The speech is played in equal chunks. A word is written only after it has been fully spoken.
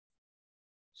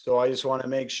So I just want to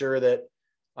make sure that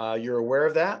you're aware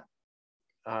of that.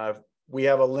 We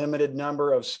have a limited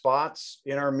number of spots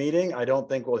in our meeting. I don't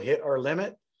think we'll hit our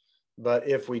limit, but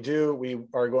if we do, we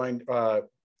are going,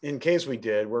 in case we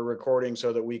did, we're recording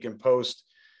so that we can post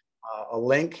a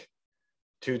link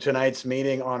to tonight's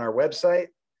meeting on our website.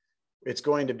 It's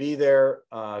going to be there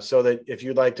so that if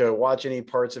you'd like to watch any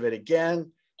parts of it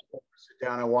again, or sit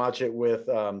down and watch it with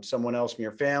someone else from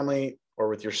your family or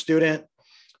with your student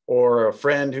or a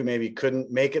friend who maybe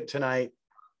couldn't make it tonight,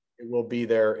 it will be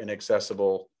there and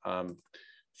accessible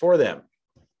for them.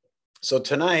 So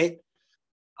tonight,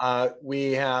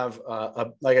 we have,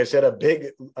 like I said, a big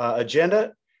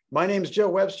agenda. My name is Joe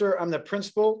Webster. I'm the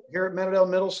principal here at Meadowdale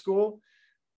Middle School.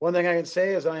 One thing I can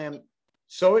say is I am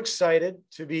so excited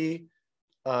to be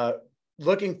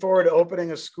looking forward to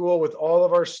opening a school with all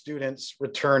of our students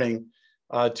returning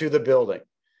to the building.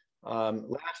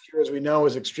 Last year, as we know,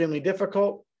 was extremely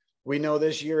difficult. We know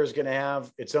this year is going to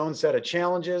have its own set of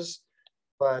challenges,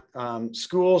 but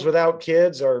schools without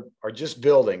kids are just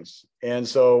buildings. And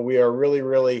so we are really,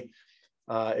 really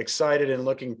excited and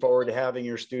looking forward to having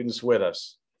your students with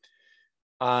us.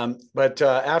 But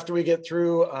after we get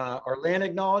through our land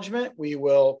acknowledgement, we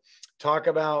will talk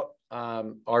about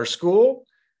our school,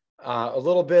 a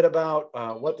little bit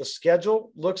about what the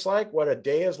schedule looks like, what a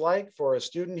day is like for a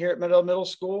student here at Meadowdale Middle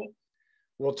School.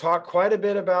 We'll talk quite a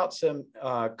bit about some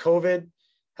COVID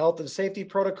health and safety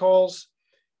protocols,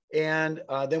 and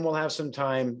then we'll have some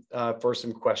time for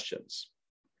some questions.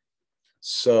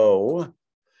 So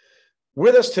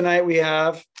with us tonight, we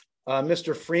have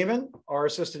Mr. Freeman, our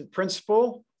assistant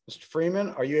principal. Mr. Freeman,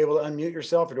 are you able to unmute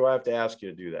yourself, or do I have to ask you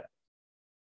to do that?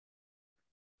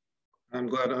 I'm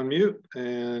glad to unmute.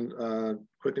 And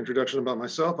quick introduction about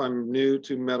myself. I'm new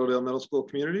to Meadowdale Middle School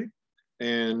community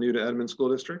and new to Edmond School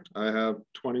District. I have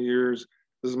 20 years.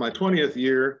 This is my 20th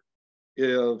year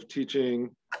of teaching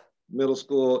middle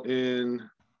school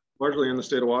largely in the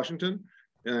state of Washington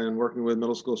and working with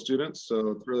middle school students. So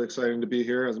it's really exciting to be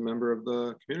here as a member of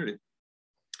the community.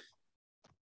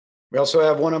 We also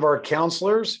have one of our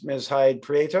counselors, Ms. Hyde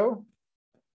Prieto.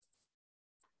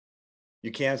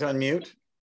 You can't unmute.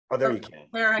 Oh, there you can.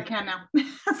 There I can now.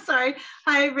 Sorry.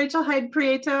 Hi, Rachel Hyde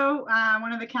Prieto,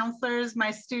 one of the counselors.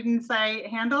 My students I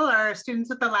handle are students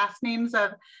with the last names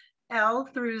of L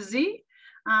through Z.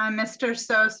 Mr.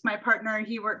 Sos, my partner,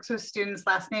 he works with students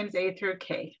last names A through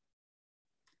K.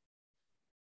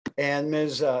 And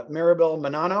Ms. Maribel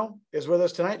Manano is with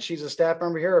us tonight. She's a staff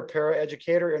member here, a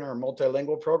paraeducator in our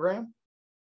multilingual program.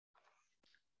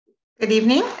 Good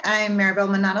evening, I'm Maribel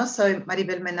Manano. Soy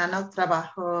Maribel Manano,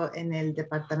 trabajo en el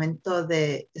departamento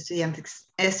de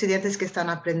estudiantes que están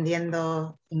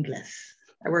aprendiendo inglés.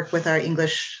 I work with our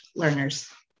English learners.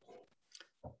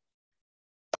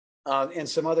 And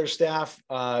some other staff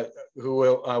who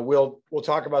we'll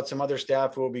talk about some other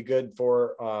staff who will be good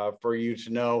for you to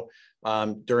know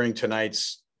during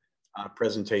tonight's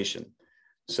presentation.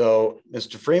 So,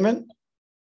 Mr. Freeman.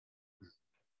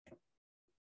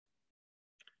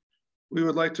 We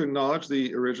would like to acknowledge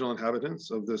the original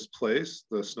inhabitants of this place,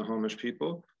 the Snohomish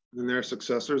people, and their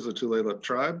successors, the Tulalip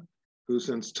tribe, who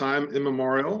since time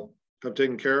immemorial have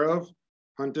taken care of,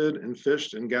 hunted and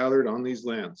fished and gathered on these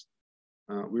lands.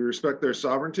 We respect their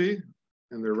sovereignty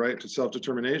and their right to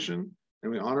self-determination,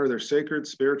 and we honor their sacred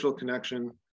spiritual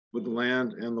connection with the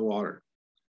land and the water.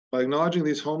 By acknowledging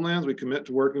these homelands, we commit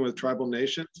to working with tribal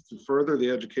nations to further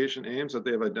the education aims that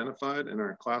they have identified in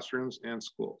our classrooms and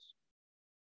schools.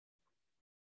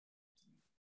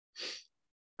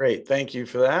 Great, thank you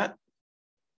for that.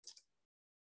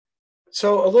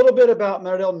 So a little bit about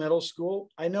Meadowdale Middle School.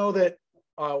 I know that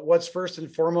what's first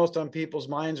and foremost on people's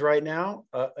minds right now,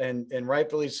 and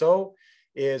rightfully so,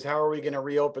 is how are we going to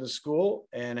reopen school,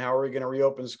 and how are we going to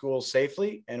reopen school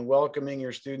safely and welcoming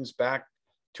your students back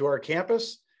to our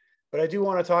campus. But I do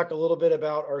want to talk a little bit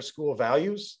about our school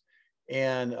values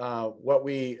and what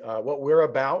we're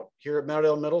about here at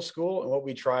Meadowdale Middle School and what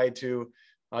we try to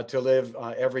live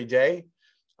every day.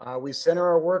 We center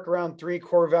our work around 3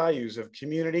 core values of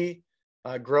community,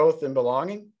 growth, and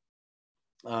belonging.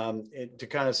 To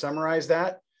kind of summarize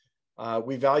that,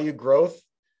 we value growth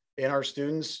in our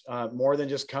students more than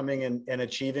just coming and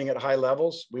achieving at high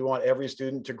levels. We want every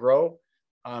student to grow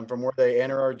from where they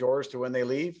enter our doors to when they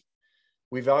leave.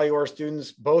 We value our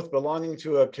students both belonging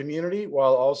to a community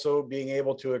while also being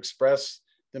able to express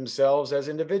themselves as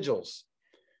individuals.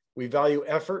 We value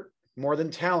effort more than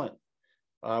talent.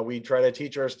 We try to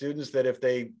teach our students that if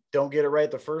they don't get it right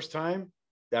the first time,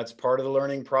 that's part of the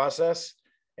learning process,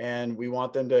 and we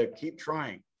want them to keep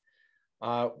trying.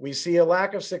 We see a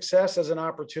lack of success as an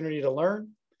opportunity to learn,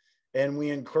 and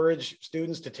we encourage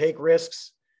students to take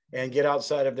risks and get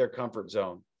outside of their comfort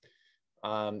zone.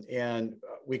 And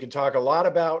we could talk a lot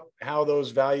about how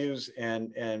those values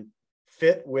and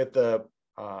fit with the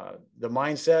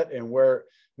mindset and where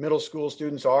middle school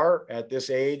students are at this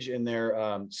age in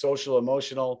their social,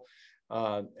 emotional,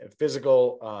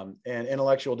 physical, and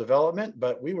intellectual development,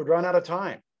 but we would run out of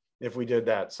time if we did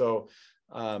that. So,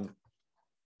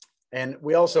 and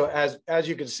we also, as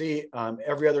you can see,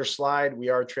 every other slide, we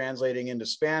are translating into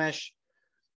Spanish.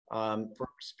 For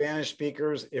Spanish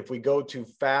speakers, if we go too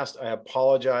fast, I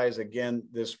apologize. Again,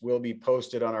 this will be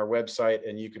posted on our website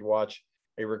and you could watch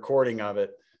a recording of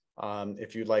it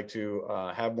if you'd like to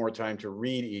have more time to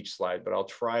read each slide, but I'll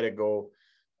try to go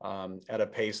at a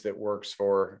pace that works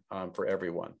for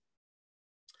everyone.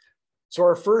 So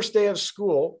our first day of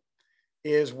school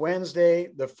is Wednesday,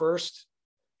 the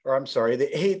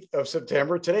 8th of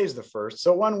September. Today's the 1st.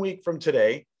 So 1 week from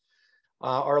today.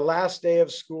 Our last day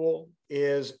of school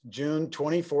is June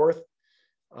 24th.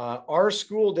 Our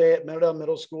school day at Meadowdale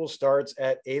Middle School starts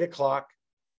at 8 o'clock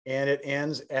and it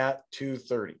ends at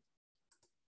 2:30.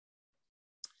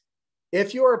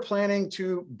 If you are planning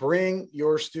to bring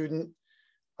your student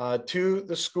to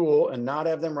the school and not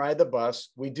have them ride the bus,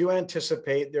 we do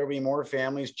anticipate there will be more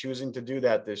families choosing to do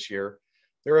that this year.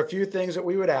 There are a few things that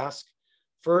we would ask.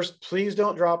 First, please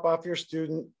don't drop off your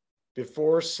student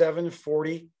before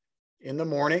 7:40 in the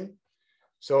morning.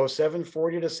 So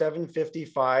 7:40 to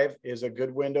 7:55 is a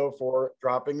good window for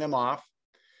dropping them off.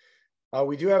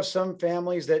 We do have some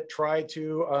families that try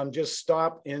to just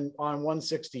stop on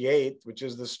 168, which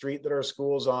is the street that our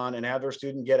school's on, and have their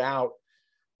student get out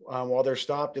while they're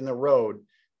stopped in the road.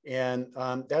 And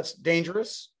that's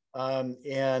dangerous.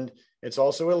 And it's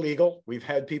also illegal. We've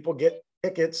had people get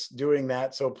tickets doing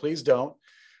that, so please don't.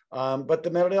 But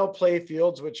the Meadowdale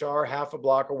playfields, which are half a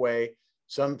block away,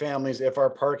 some families, if our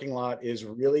parking lot is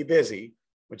really busy,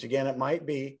 which again, it might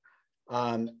be,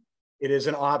 it is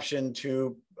an option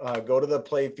to go to the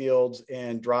playfields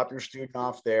and drop your student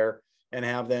off there and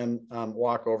have them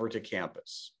walk over to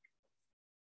campus.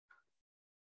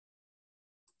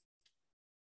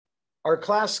 Our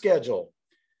class schedule.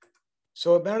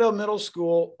 So at Meadowdale Middle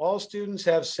School, all students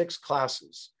have 6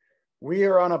 classes. We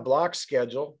are on a block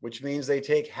schedule, which means they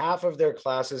take half of their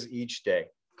classes each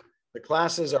day. The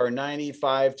classes are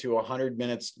 95 to 100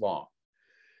 minutes long.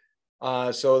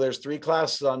 So there's 3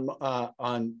 classes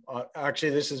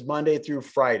actually, this is Monday through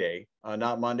Friday,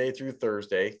 not Monday through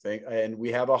Thursday. And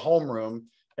we have a homeroom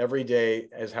every day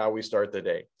as how we start the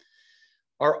day.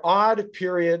 Our odd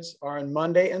periods are on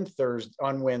Monday and Thursday,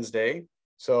 on Wednesday.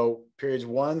 So periods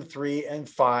 1, 3, and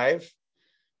 5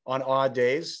 on odd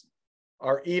days.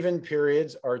 Our even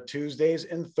periods are Tuesdays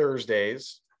and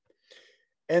Thursdays.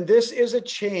 And this is a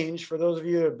change for those of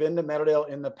you who have been to Meadowdale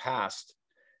in the past.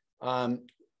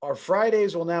 Our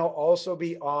Fridays will now also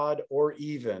be odd or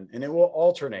even, and it will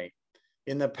alternate.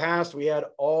 In the past, we had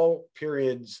all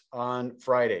periods on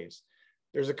Fridays.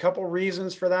 There's a couple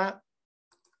reasons for that.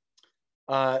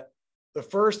 The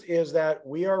first is that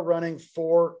we are running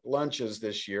 4 lunches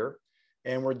this year,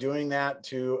 and we're doing that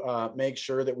to make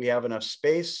sure that we have enough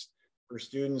space for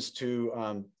students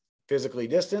to physically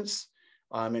distance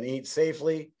and eat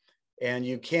safely. And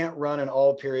you can't run an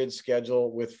all period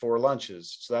schedule with 4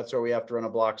 lunches. So that's why we have to run a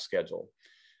block schedule.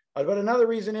 But another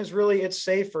reason is really it's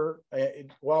safer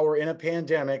while we're in a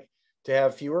pandemic to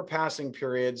have fewer passing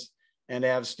periods and to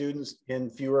have students in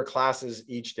fewer classes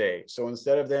each day. So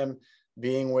instead of them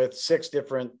being with 6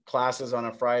 different classes on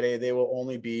a Friday, they will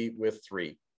only be with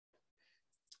 3.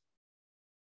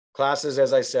 Classes,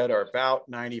 as I said, are about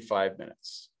 95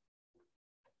 minutes.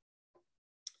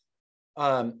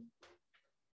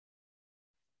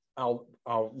 I'll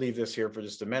leave this here for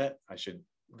just a minute. I should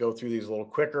go through these a little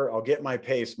quicker. I'll get my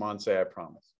pace, Monse, I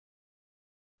promise.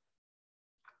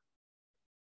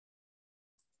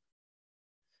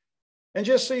 And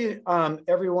just so you,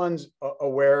 everyone's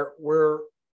aware,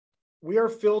 we are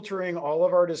filtering all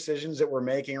of our decisions that we're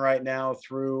making right now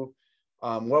through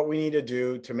what we need to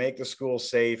do to make the school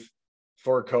safe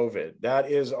for COVID.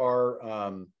 That is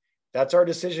that's our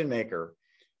decision maker.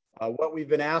 What we've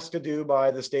been asked to do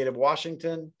by the state of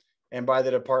Washington and by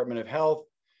the Department of Health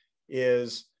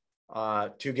is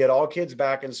to get all kids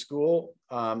back in school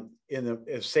in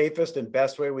the safest and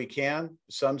best way we can.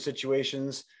 Some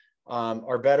situations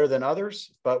are better than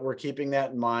others, but we're keeping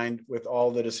that in mind with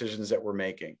all the decisions that we're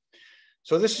making.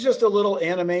 So this is just a little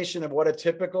animation of what a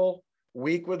typical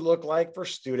week would look like for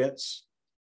students.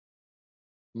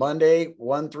 Monday,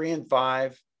 1, 3, and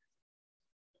 5.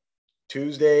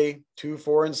 Tuesday, 2,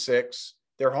 4, and 6.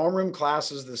 Their homeroom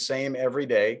class is the same every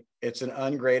day. It's an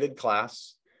ungraded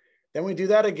class. Then we do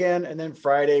that again, and then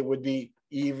Friday would be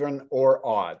even, or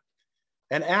odd.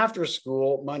 And after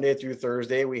school, Monday through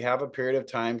Thursday, we have a period of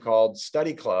time called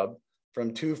study club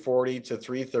from 2:40 to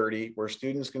 3:30, where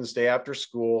students can stay after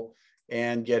school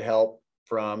and get help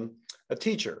from a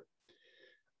teacher.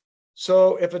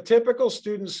 So if a typical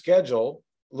student schedule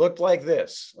looked like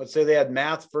this, let's say they had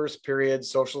math first period,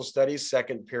 social studies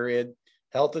second period,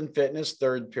 health and fitness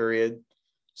third period,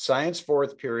 science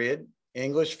fourth period,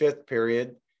 English fifth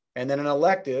period, and then an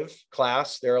elective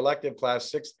class, their elective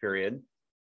class sixth period.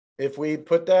 If we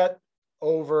put that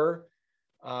over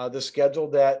the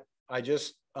schedule that I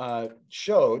just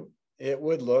showed, it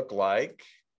would look like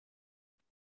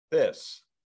this.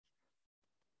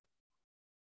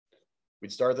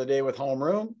 We'd start the day with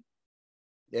homeroom.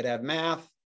 They'd have math,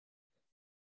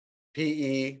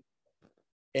 PE,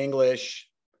 English.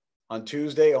 On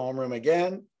Tuesday, homeroom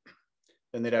again.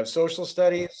 Then they'd have social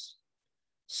studies,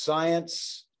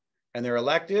 science, and their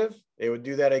elective. They would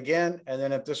do that again. And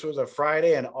then if this was a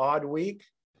Friday, an odd week,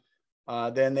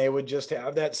 then they would just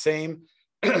have that same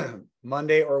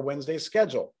Monday or Wednesday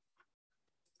schedule.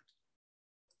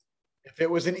 If it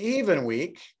was an even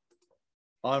week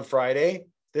on Friday,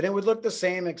 then it would look the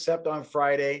same, except on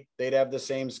Friday, they'd have the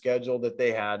same schedule that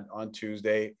they had on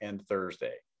Tuesday and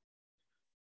Thursday.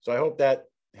 So I hope that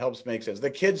helps make sense. The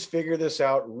kids figure this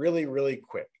out really, really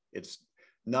quick. It's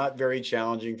not very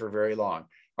challenging for very long.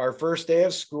 Our first day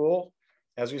of school,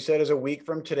 as we said, is a week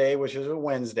from today, which is a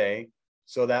Wednesday.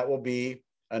 So that will be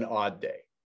an odd day.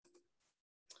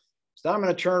 So now I'm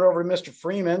going to turn it over to Mr.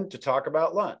 Freeman to talk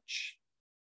about lunch.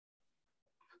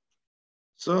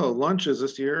 So lunches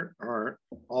this year are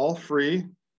all free,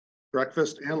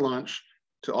 breakfast and lunch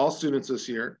to all students this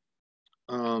year.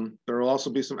 There will also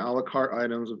be some a la carte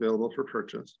items available for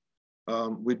purchase.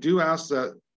 We do ask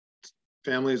that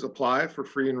families apply for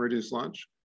free and reduced lunch,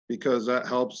 because that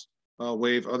helps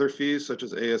waive other fees such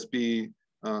as ASB,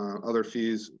 other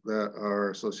fees that are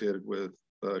associated with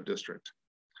the district.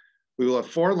 We will have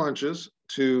 4 lunches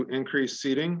to increase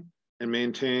seating and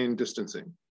maintain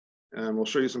distancing. And we'll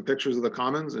show you some pictures of the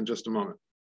commons in just a moment.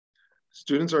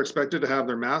 Students are expected to have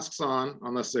their masks on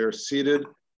unless they are seated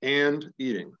and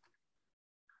eating.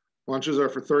 Lunches are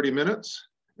for 30 minutes,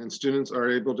 and students are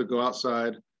able to go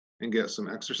outside and get some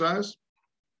exercise.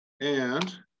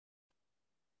 And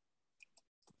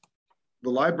the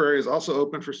library is also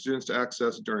open for students to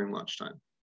access during lunchtime.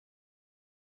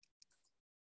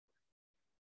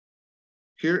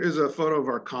 Here is a photo of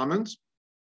our commons,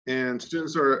 and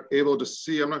students are able to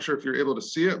see, I'm not sure if you're able to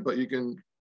see it, but you can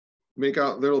make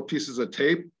out little pieces of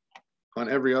tape on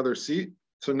every other seat.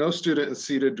 So no student is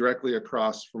seated directly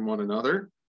across from one another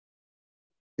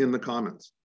in the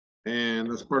commons. And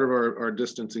that's part of our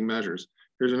distancing measures.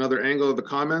 Here's another angle of the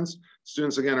commons.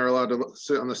 Students, again, are allowed to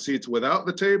sit on the seats without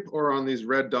the tape or on these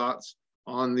red dots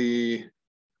on the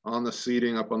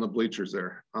seating up on the bleachers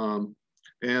there.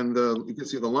 And you can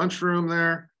see the lunchroom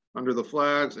there under the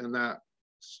flags, and that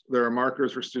there are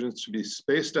markers for students to be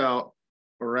spaced out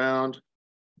around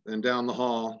and down the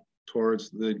hall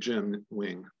towards the gym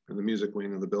wing and the music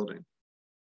wing of the building.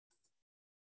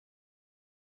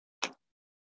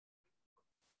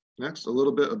 Next, a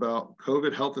little bit about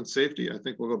COVID health and safety. I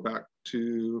think we'll go back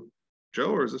to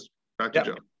Joe, or is this back to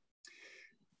Joe?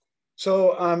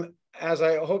 So as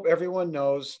I hope everyone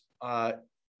knows,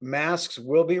 masks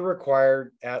will be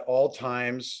required at all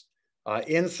times,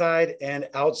 inside and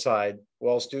outside,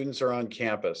 while students are on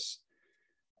campus.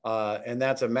 And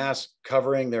that's a mask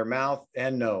covering their mouth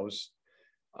and nose.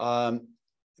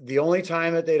 The only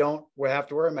time that they don't have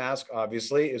to wear a mask,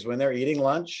 obviously, is when they're eating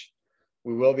lunch.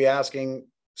 We will be asking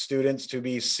students to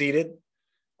be seated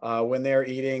when they're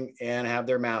eating and have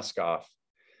their mask off.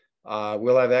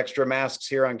 We'll have extra masks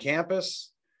here on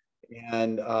campus,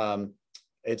 and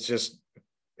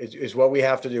it's what we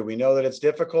have to do. We know that it's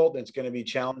difficult. It's going to be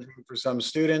challenging for some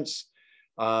students,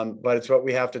 but it's what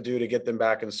we have to do to get them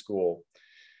back in school.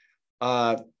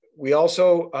 We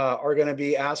also are going to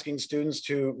be asking students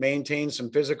to maintain some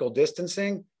physical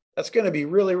distancing. That's going to be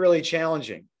really, really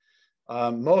challenging.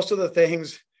 Most of the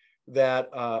things that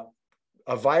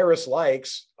a virus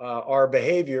likes are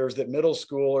behaviors that middle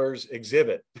schoolers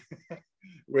exhibit,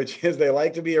 which is they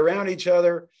like to be around each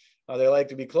other. They like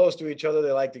to be close to each other.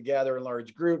 They like to gather in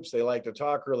large groups. They like to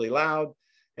talk really loud.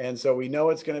 And so we know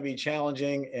it's going to be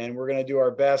challenging, and we're going to do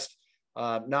our best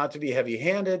not to be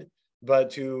heavy-handed,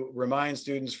 but to remind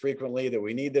students frequently that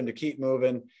we need them to keep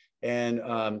moving and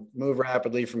move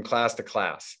rapidly from class to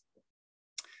class.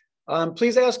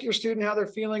 Please ask your student how they're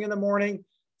feeling in the morning.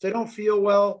 If they don't feel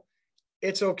well,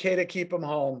 it's okay to keep them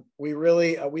home.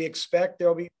 We expect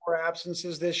there'll be more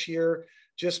absences this year,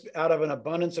 just out of an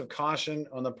abundance of caution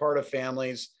on the part of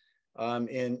families.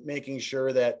 in making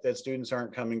sure that students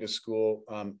aren't coming to school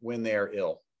when they are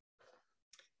ill.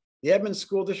 The Edmonds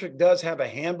School District does have a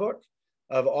handbook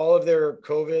of all of their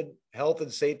COVID health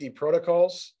and safety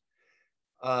protocols.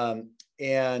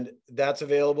 And that's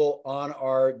available on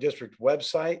our district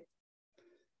website.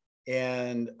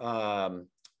 And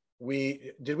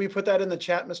did we put that in the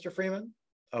chat, Mr. Freeman?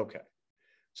 Okay.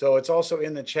 So it's also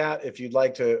in the chat. If you'd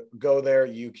like to go there,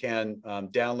 you can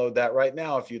download that right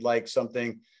now if you'd like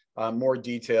something more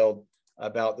detailed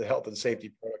about the health and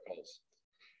safety protocols.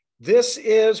 This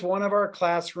is one of our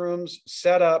classrooms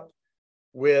set up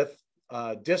with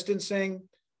distancing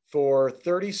for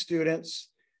 30 students.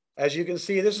 As you can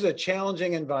see, this is a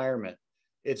challenging environment.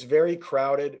 It's very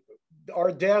crowded.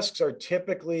 Our desks are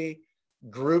typically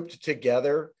grouped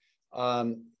together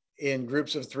in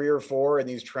groups of 3 or 4, and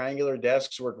these triangular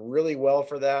desks work really well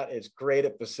for that. It's great.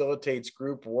 It facilitates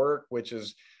group work, which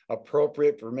is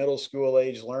appropriate for middle school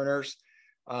age learners.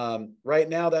 Right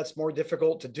now, that's more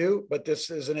difficult to do, but this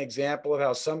is an example of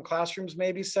how some classrooms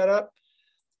may be set up.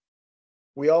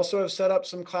 We also have set up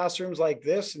some classrooms like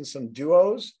this and some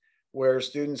duos where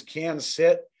students can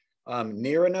sit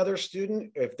near another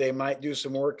student if they might do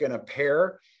some work in a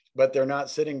pair, but they're not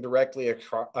sitting directly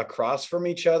across from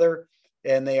each other.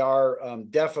 And they are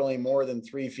definitely more than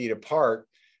 3 feet apart.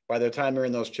 By the time they're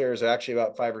in those chairs, they're actually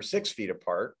about 5 or 6 feet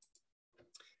apart.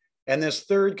 And this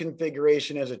third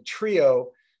configuration is a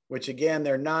trio, which again,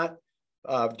 they're not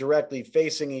directly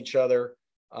facing each other.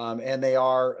 And they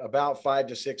are about 5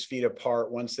 to 6 feet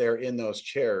apart once they're in those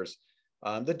chairs.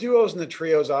 The duos and the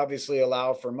trios obviously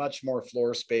allow for much more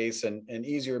floor space and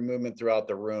easier movement throughout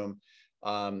the room.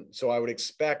 So I would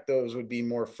expect those would be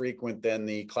more frequent than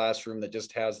the classroom that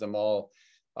just has them all,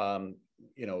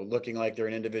 looking like they're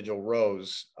in individual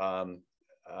rows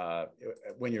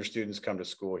when your students come to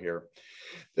school here.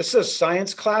 This is a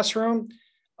science classroom.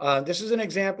 This is an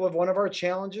example of one of our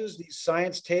challenges. These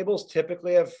science tables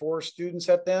typically have 4 students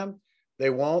at them. They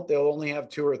won't, they'll only have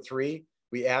 2 or 3.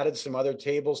 We added some other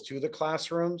tables to the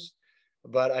classrooms,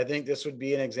 but I think this would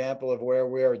be an example of where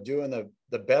we are doing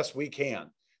the best we can.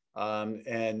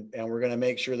 And we're going to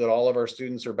make sure that all of our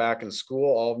students are back in school,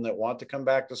 all of them that want to come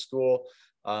back to school,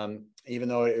 even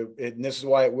though and this is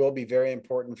why it will be very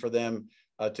important for them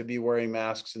to be wearing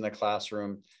masks in the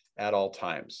classroom at all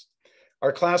times.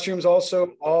 Our classrooms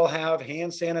also all have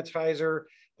hand sanitizer.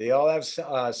 They all have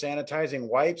sanitizing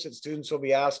wipes that students will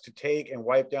be asked to take and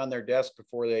wipe down their desk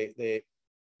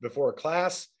before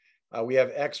class. We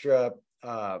have extra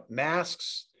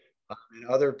masks and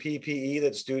other PPE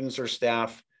that students or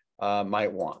staff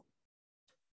might want.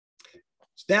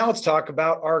 So now let's talk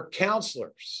about our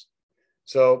counselors.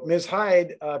 So Ms.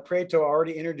 Hyde Prieto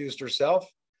already introduced herself.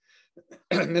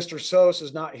 Mr. Sos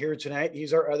is not here tonight.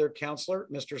 He's our other counselor.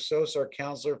 Mr. Sos, our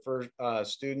counselor for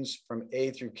students from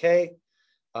A through K.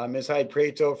 Ms. Hyde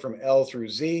Prieto from L through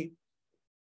Z.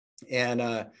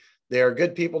 And they are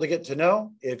good people to get to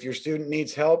know. If your student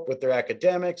needs help with their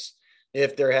academics,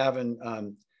 if they're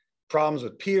having problems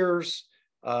with peers,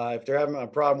 if they're having a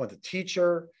problem with a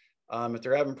teacher, if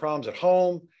they're having problems at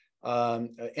home,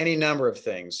 any number of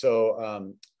things.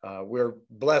 So we're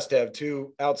blessed to have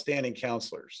 2 outstanding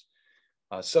counselors.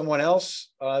 Someone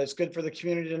else that's good for the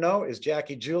community to know is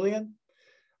Jackie Julian.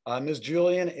 Ms.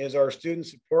 Julian is our student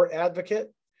support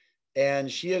advocate,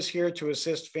 and she is here to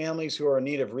assist families who are in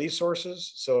need of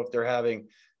resources. So if they're having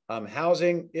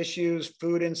housing issues,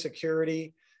 food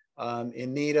insecurity,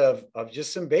 in need of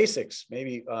just some basics,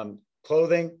 maybe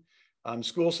clothing,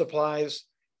 school supplies,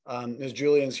 Ms.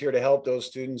 Julian's here to help those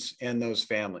students and those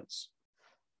families.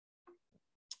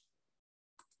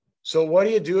 So what do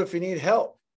you do if you need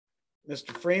help?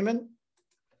 Mr. Freeman?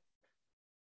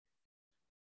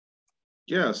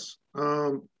 Yes.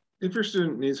 If your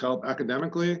student needs help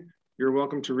academically, you're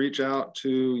welcome to reach out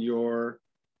to your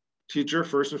teacher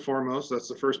first and foremost. That's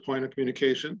the first point of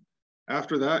communication.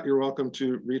 After that, you're welcome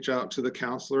to reach out to the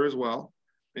counselor as well.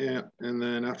 And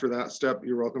then after that step,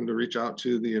 you're welcome to reach out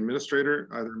to the administrator,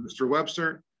 either Mr.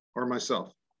 Webster or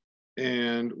myself.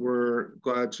 And we're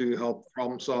glad to help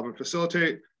problem solve and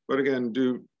facilitate. But again,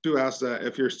 do ask that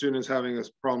if your student is having a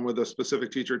problem with a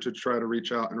specific teacher, to try to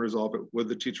reach out and resolve it with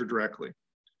the teacher directly.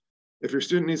 If your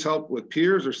student needs help with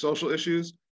peers or social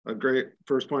issues, a great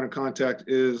first point of contact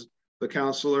is the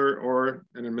counselor or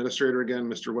an administrator, again,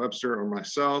 Mr. Webster or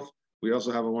myself. We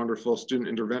also have a wonderful student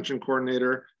intervention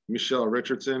coordinator, Michelle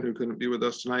Richardson, who couldn't be with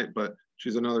us tonight, but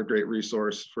she's another great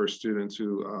resource for students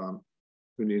who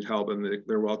need help, and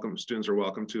they're welcome. Students are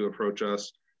welcome to approach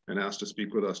us and ask to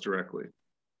speak with us directly.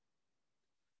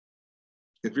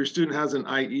 If your student has an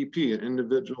IEP, an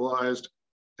individualized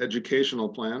educational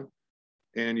plan,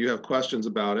 and you have questions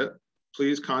about it,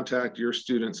 please contact your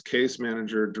student's case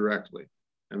manager directly.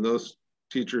 And those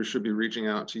teachers should be reaching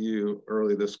out to you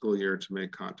early this school year to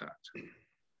make contact.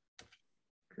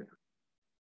 Okay.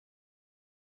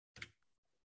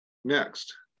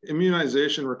 Next,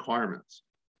 immunization requirements.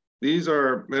 These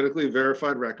are medically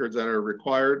verified records that are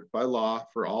required by law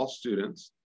for all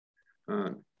students.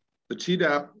 The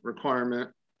Tdap requirement,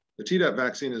 the Tdap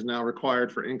vaccine is now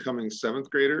required for incoming 7th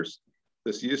graders.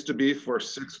 This used to be for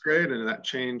 6th grade, and that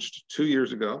changed 2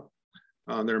 years ago.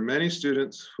 There are many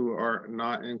students who are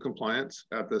not in compliance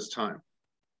at this time.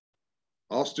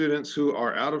 All students who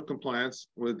are out of compliance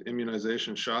with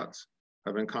immunization shots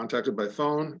have been contacted by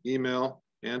phone, email,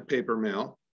 and paper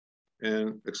mail,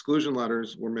 and exclusion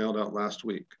letters were mailed out last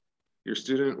week. Your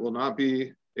student will not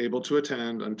be able to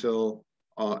attend until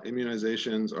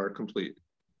immunizations are complete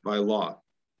by law.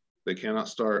 They cannot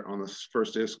start on the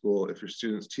first day of school if your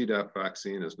student's Tdap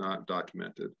vaccine is not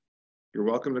documented. You're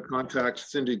welcome to contact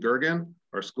Cindy Gergen,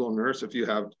 our school nurse, if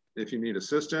you need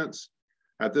assistance.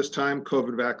 At this time,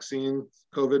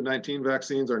 COVID-19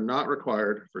 vaccines are not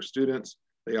required for students.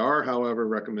 They are, however,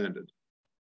 recommended.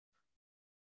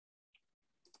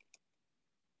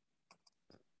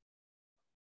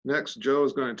 Next, Joe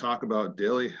is going to talk about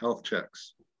daily health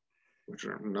checks, which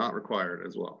are not required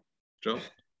as well. Joe?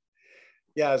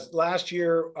 Yes, last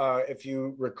year, if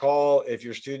you recall, if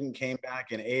your student came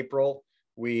back in April,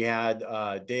 we had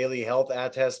daily health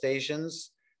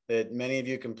attestations that many of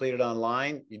you completed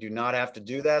online. You do not have to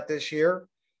do that this year.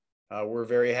 We're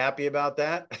very happy about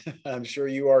that. I'm sure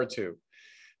you are too.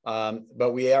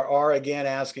 But we are again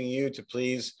asking you to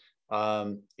please,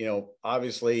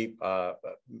 obviously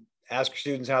ask your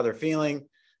students how they're feeling.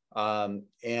 And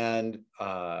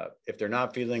if they're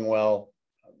not feeling well,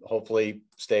 hopefully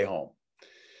stay home.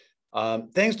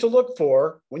 Things to look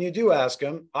for when you do ask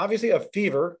them, obviously a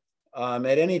fever at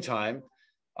any time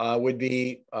would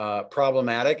be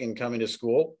problematic in coming to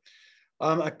school.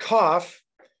 A cough,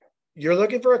 you're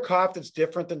looking for a cough that's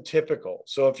different than typical.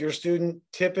 So if your student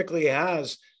typically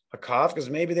has a cough because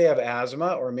maybe they have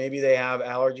asthma or maybe they have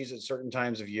allergies at certain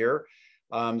times of year,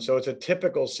 so it's a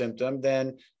typical symptom,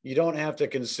 then you don't have to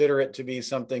consider it to be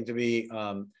something to be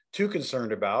too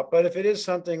concerned about. But if it is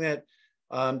something that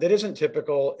that isn't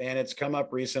typical and it's come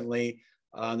up recently,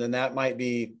 then that might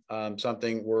be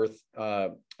something worth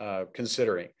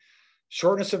considering.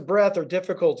 Shortness of breath or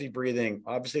difficulty breathing,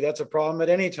 obviously that's a problem at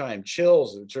any time.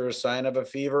 Chills, which are a sign of a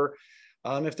fever.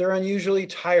 If they're unusually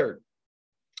tired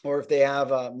or if they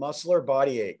have muscle or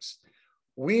body aches.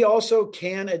 We also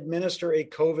can administer a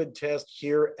COVID test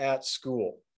here at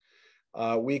school.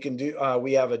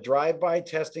 We have a drive-by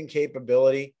testing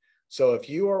capability. So if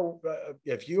you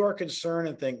are concerned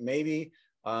and think maybe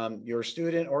your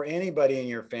student or anybody in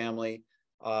your family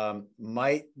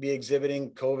might be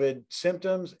exhibiting COVID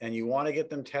symptoms and you want to get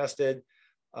them tested,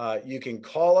 you can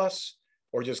call us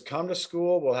or just come to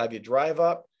school. We'll have you drive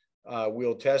up.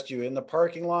 We'll test you in the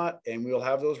parking lot and we'll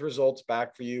have those results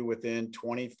back for you within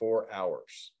 24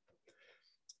 hours.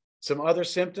 Some other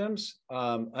symptoms,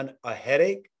 a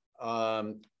headache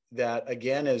that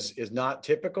again is not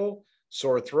typical,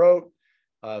 sore throat,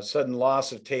 sudden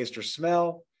loss of taste or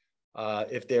smell,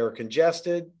 if they're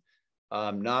congested,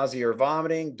 nausea or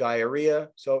vomiting, diarrhea.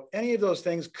 So any of those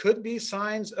things could be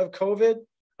signs of COVID.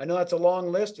 I know that's a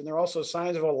long list, and they're also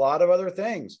signs of a lot of other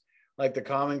things like the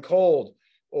common cold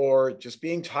or just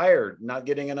being tired, not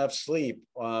getting enough sleep,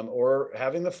 or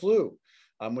having the flu,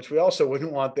 which we also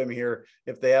wouldn't want them here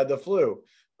if they had the flu.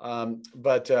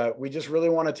 But we just really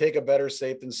want to take a better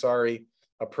safe than sorry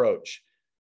approach.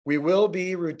 We will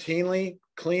be routinely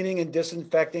cleaning and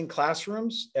disinfecting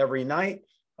classrooms every night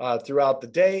throughout the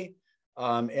day,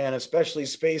 and especially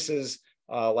spaces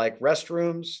like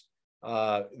restrooms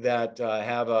that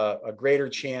have a greater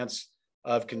chance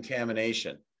of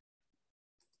contamination.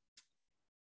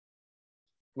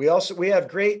 We have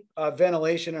great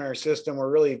ventilation in our system.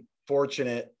 We're really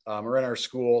fortunate. We're in our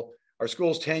school. Our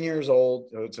school's 10 years old.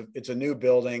 So it's a new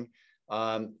building.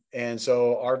 And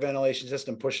so our ventilation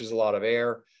system pushes a lot of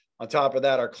air. On top of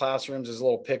that, our classrooms is a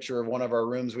little picture of one of our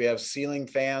rooms. We have ceiling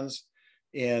fans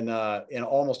in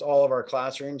almost all of our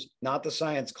classrooms, not the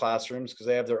science classrooms because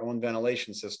they have their own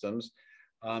ventilation systems.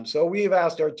 So we've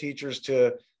asked our teachers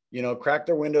to, crack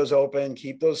their windows open,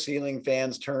 keep those ceiling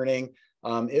fans turning.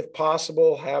 If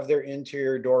possible, have their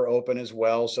interior door open as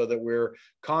well so that we're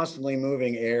constantly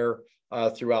moving air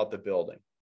throughout the building.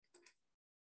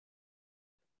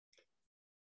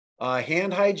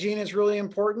 Hand hygiene is really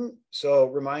important. So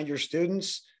remind your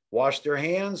students, wash their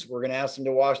hands. We're going to ask them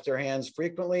to wash their hands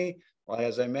frequently. Well,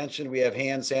 as I mentioned, we have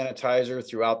hand sanitizer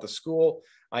throughout the school.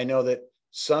 I know that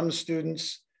Some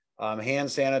students, hand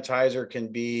sanitizer can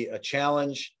be a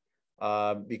challenge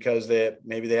because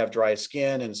maybe they have dry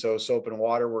skin, and so soap and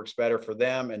water works better for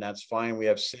them, and that's fine. We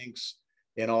have sinks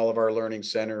in all of our learning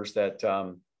centers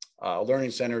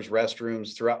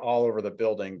restrooms throughout all over the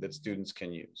building that students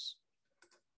can use.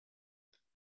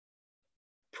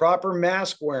 Proper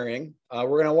mask wearing. We're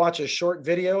going to watch a short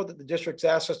video that the district's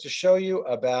asked us to show you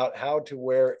about how to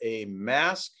wear a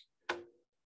mask.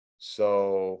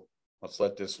 So let's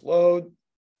let this load.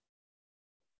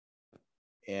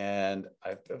 And I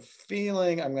have a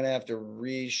feeling I'm going to have to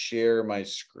reshare my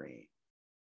screen.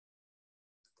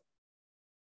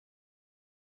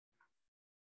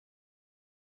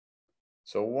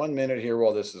 So 1 minute here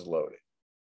while this is loading.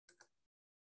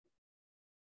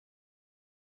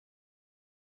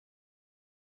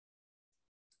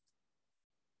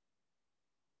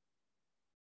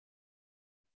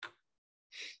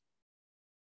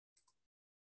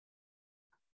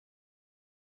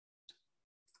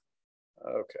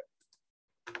 Okay.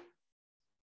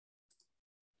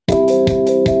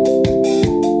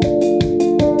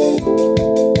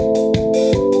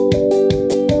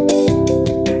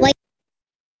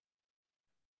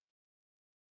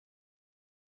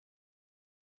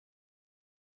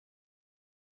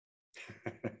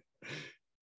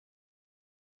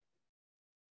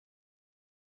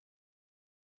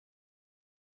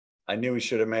 I knew we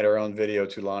should have made our own video,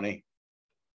 Tulani.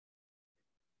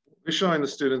 We're showing the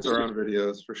students our own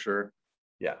videos for sure.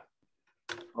 Yeah.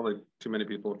 Probably too many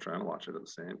people trying to watch it at the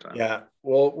same time. Yeah.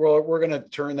 Well, we're going to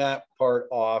turn that part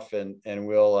off, and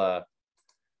we'll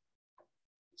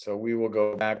so we will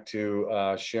go back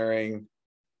to sharing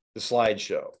the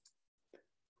slideshow.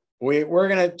 We're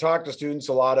going to talk to students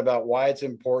a lot about why it's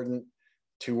important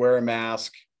to wear a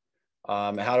mask,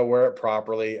 how to wear it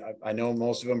properly. I know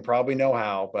most of them probably know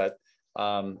how, but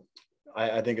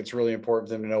I think it's really important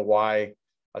for them to know why,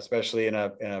 especially in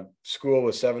a school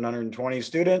with 720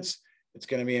 students. It's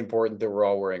going to be important that we're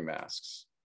all wearing masks.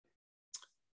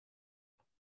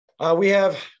 We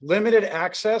have limited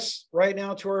access right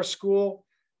now to our school.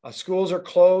 Schools are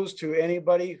closed to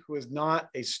anybody who is not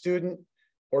a student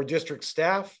or district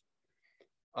staff.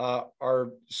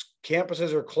 Our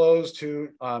campuses are closed to,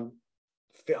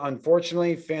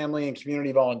 unfortunately, family and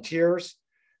community volunteers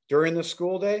during the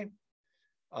school day.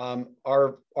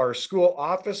 Our school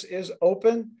office is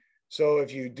open. So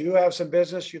if you do have some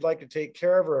business you'd like to take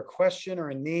care of, or a question or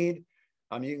a need,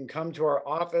 you can come to our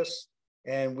office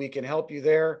and we can help you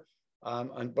there.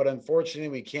 But unfortunately,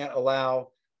 we can't allow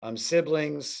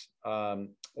siblings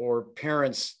or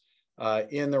parents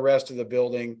in the rest of the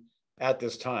building at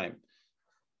this time.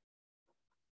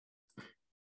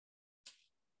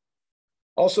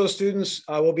 Also, students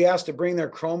will be asked to bring their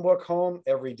Chromebook home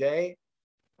every day.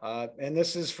 And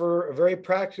this is for a very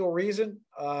practical reason.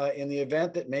 In the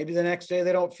event that maybe the next day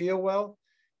they don't feel well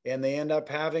and they end up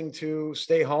having to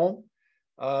stay home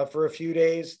for a few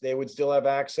days, they would still have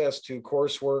access to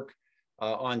coursework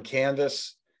on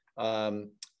Canvas,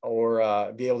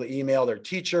 or be able to email their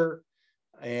teacher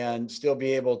and still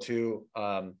be able to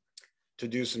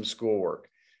do some schoolwork.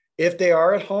 If they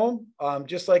are at home,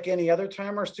 just like any other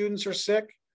time our students are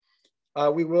sick,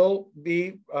 we will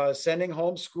be sending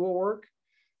home schoolwork.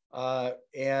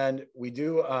 And we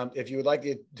do, if you would like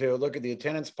to look at the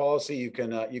attendance policy, you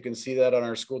can see that on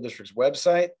our school district's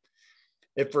website.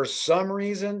 If for some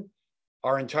reason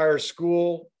our entire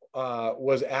school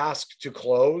was asked to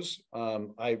close,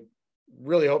 I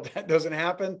really hope that doesn't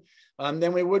happen,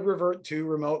 then we would revert to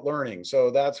remote learning. So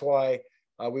that's why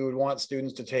we would want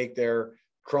students to take their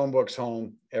Chromebooks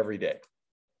home every day.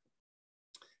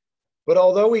 But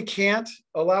although we can't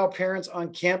allow parents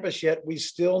on campus yet, we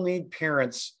still need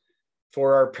parents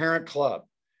for our parent club.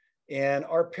 And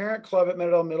our parent club at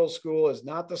Meadowdale Middle School is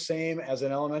not the same as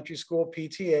an elementary school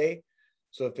PTA.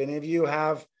 So if any of you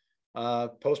have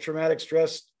post-traumatic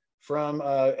stress from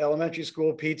elementary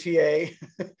school PTA,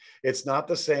 it's not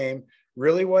the same.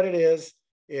 Really what it is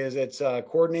it's a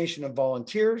coordination of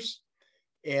volunteers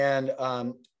and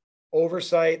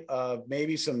oversight of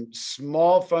maybe some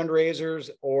small fundraisers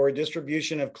or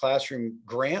distribution of classroom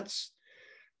grants.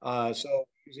 So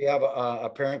we have a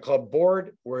parent club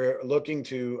board. We're looking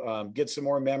to get some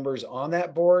more members on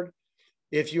that board.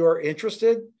 If you are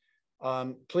interested,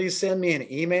 please send me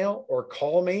an email or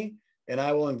call me, and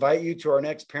I will invite you to our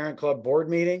next parent club board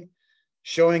meeting.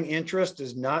 Showing interest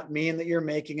does not mean that you're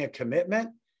making a commitment.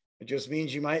 It just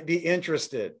means you might be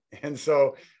interested. And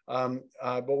so,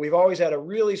 but we've always had a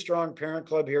really strong parent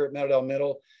club here at Meadowdale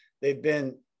Middle. They've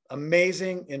been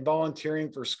amazing in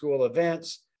volunteering for school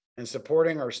events and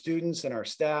supporting our students and our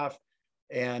staff.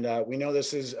 And we know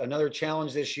this is another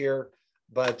challenge this year,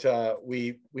 but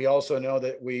we also know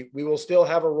that we will still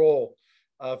have a role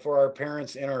for our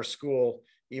parents in our school,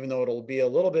 even though it'll be a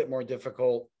little bit more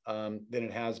difficult than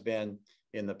it has been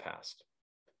in the past.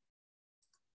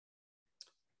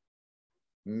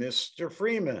 Mr.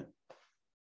 Freeman.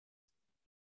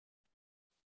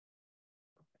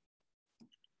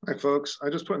 Hi, folks. I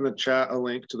just put in the chat a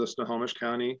link to the Snohomish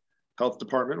County Health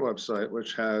Department website,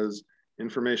 which has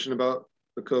information about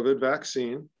the COVID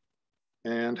vaccine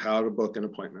and how to book an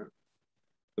appointment.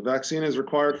 The vaccine is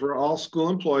required for all school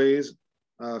employees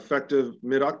effective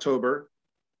mid-October,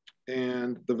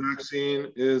 and the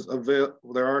vaccine is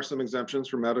available. There are some exemptions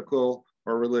for medical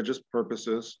or religious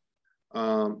purposes.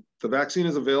 The vaccine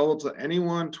is available to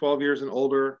anyone 12 years and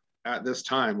older at this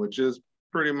time, which is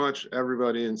pretty much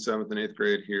everybody in 7th and 8th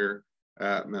grade here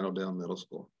at Meadowdale Middle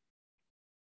School.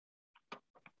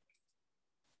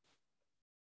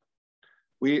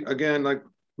 We, again, like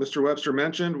Mr. Webster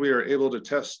mentioned, we are able to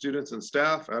test students and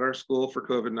staff at our school for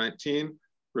COVID-19.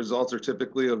 Results are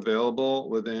typically available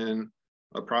within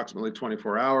approximately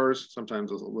 24 hours,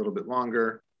 sometimes a little bit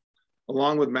longer.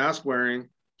 Along with mask wearing,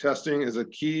 testing is a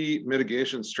key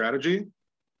mitigation strategy,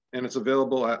 and it's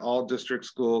available at all district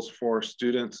schools for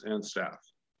students and staff.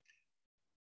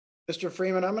 Mr.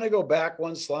 Freeman, I'm going to go back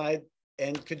one slide,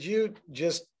 and could you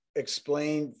just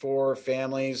explain for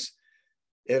families,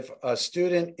 if a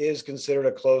student is considered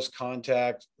a close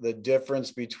contact, the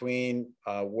difference between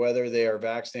whether they are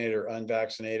vaccinated or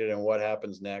unvaccinated and what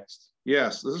happens next?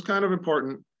 Yes, this is kind of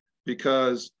important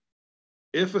because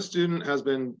if a student has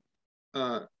been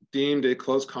deemed a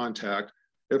close contact,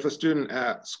 if a student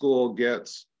at school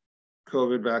gets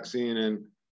COVID vaccine and,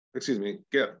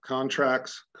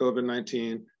 contracts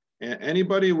COVID-19, and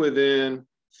anybody within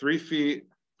 3 feet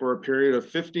for a period of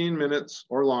 15 minutes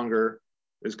or longer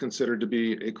is considered to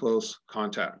be a close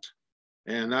contact.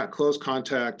 And that close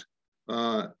contact,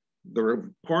 the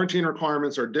quarantine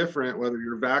requirements are different whether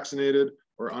you're vaccinated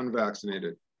or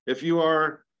unvaccinated. If you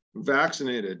are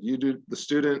vaccinated, the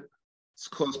student's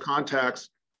close contacts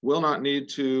will not need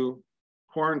to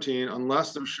quarantine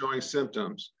unless they're showing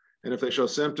symptoms. And if they show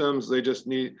symptoms, they just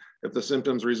need, if the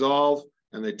symptoms resolve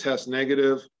and they test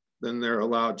negative, then they're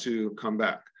allowed to come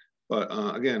back. But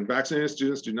again, vaccinated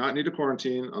students do not need to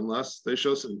quarantine unless they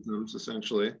show symptoms,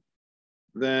 essentially.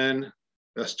 Then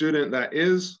a student that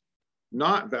is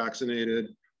not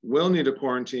vaccinated will need to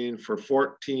quarantine for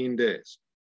 14 days,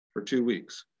 for 2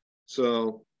 weeks.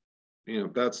 So,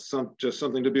 that's just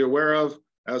something to be aware of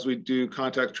as we do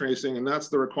contact tracing. And that's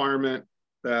the requirement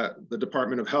that the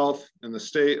Department of Health and the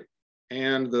state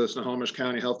and the Snohomish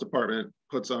County Health Department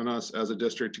puts on us as a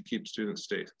district to keep students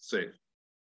safe.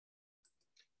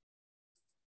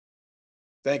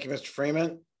 Thank you, Mr.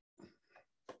 Freeman.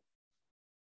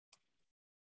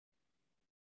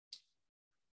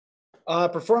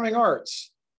 Performing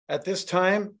arts. At this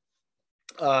time,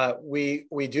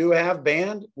 we do have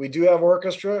band, we do have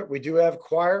orchestra, we do have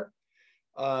choir.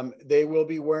 They will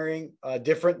be wearing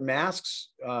different masks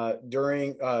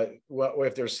during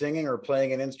if they're singing or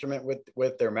playing an instrument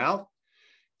with their mouth.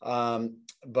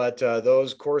 But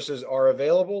those courses are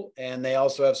available, and they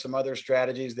also have some other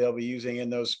strategies they'll be using in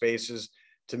those spaces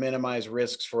to minimize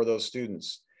risks for those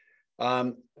students.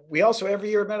 We also, every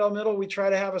year at Meadowdale Middle, we try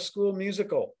to have a school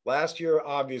musical. Last year,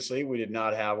 obviously, we did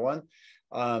not have one,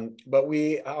 but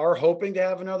we are hoping to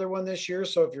have another one this year.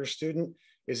 So if your student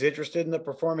is interested in the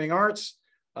performing arts,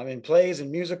 in plays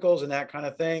and musicals and that kind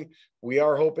of thing, we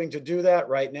are hoping to do that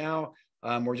right now.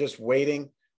 We're just waiting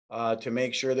to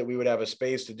make sure that we would have a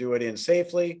space to do it in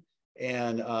safely,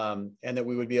 and that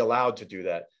we would be allowed to do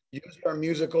that. Usually our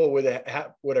musical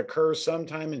would occur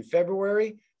sometime in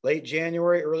February, late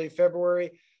January, early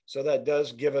February. So that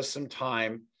does give us some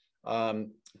time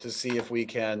to see if we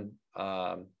can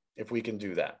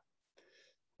do that.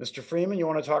 Mr. Freeman, you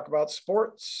want to talk about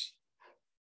sports?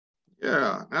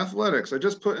 Yeah, athletics. I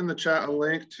just put in the chat a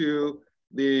link to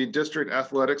the district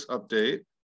athletics update,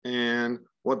 and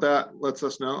what that lets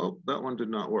us know. That one did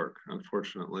not work,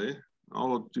 unfortunately.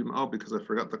 I'll do because I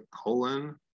forgot the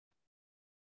colon.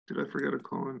 Did I forget a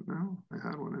colon? No, I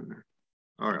had one in there.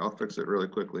 All right, I'll fix it really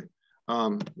quickly.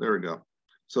 There we go.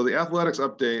 So the athletics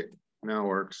update now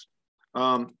works.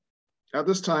 At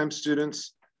this time,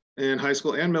 students in high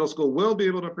school and middle school will be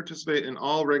able to participate in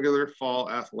all regular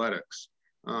fall athletics.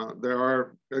 There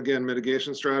are, again,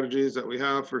 mitigation strategies that we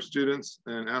have for students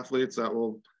and athletes that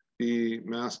will be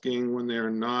masking when they're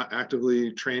not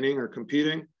actively training or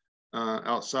competing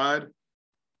outside.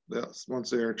 Once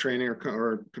they are training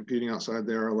or competing outside,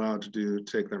 they are allowed to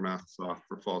take their masks off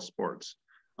for fall sports.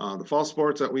 The fall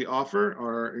sports that we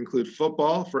offer include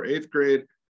football for 8th grade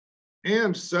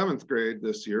and 7th grade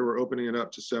this year. We're opening it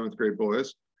up to 7th grade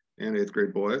boys and 8th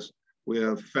grade boys. We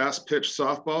have fast pitch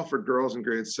softball for girls in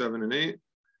grades 7 and 8,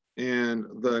 and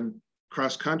the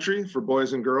cross country for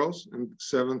boys and girls in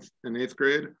 7th and 8th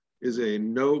grade is a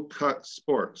no cut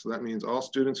sport. So that means all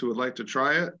students who would like to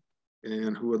try it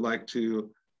and who would like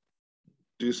to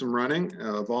do some running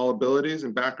of all abilities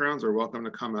and backgrounds are welcome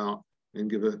to come out and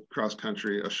give a cross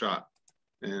country a shot.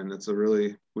 And it's a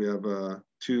really, we have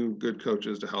 2 good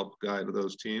coaches to help guide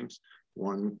those teams.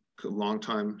 One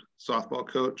longtime softball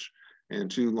coach and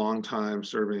 2 longtime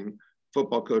serving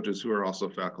football coaches who are also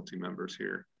faculty members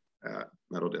here at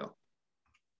Meadowdale.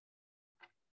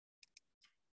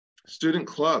 Student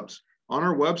clubs. On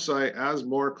our website, as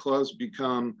more clubs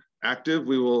become active,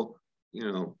 we will,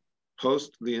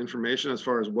 post the information as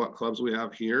far as what clubs we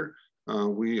have here.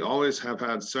 We always have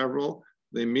had several.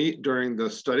 They meet during the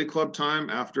study club time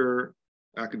after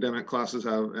academic classes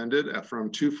have ended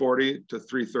from 2:40 to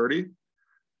 3:30.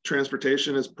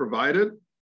 Transportation is provided.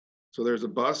 So there's a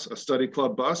bus, a study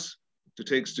club bus to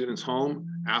take students home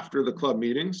after the club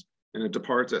meetings, and it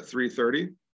departs at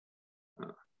 3:30.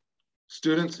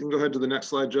 Students, you can go ahead to the next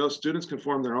slide, Joe. Students can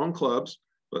form their own clubs,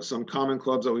 but some common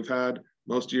clubs that we've had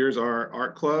most years are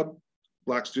Art Club,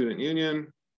 Black Student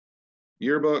Union,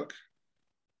 Yearbook,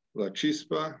 La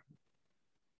Chispa,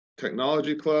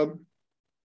 Technology Club,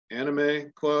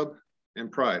 Anime Club,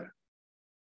 and Pride.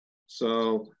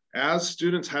 So as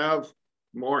students have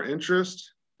more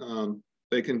interest,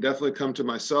 they can definitely come to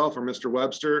myself or Mr.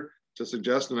 Webster to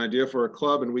suggest an idea for a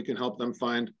club, and we can help them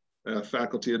find a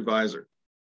faculty advisor.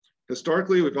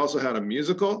 Historically, we've also had a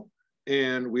musical,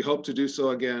 and we hope to do so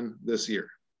again this year.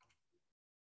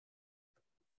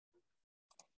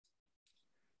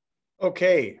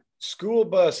 Okay, school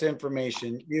bus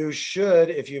information. You should,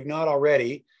 if you've not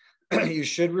already, you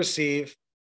should receive,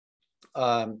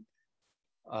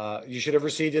 you should have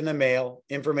received in the mail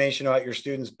information about your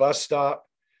student's bus stop,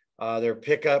 their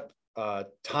pickup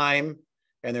time,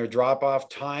 and their drop-off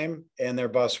time, and their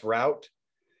bus route.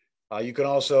 You can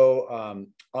also,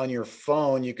 on your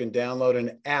phone, you can download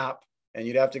an app, and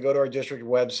you'd have to go to our district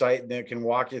website, and it can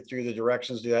walk you through the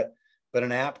directions to do that, but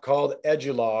an app called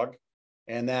EduLog,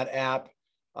 and that app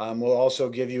will also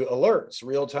give you alerts,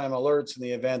 real-time alerts in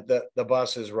the event that the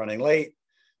bus is running late,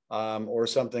 or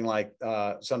something like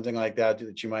that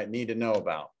that you might need to know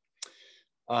about.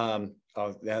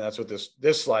 Yeah, that's what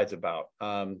this slide's about.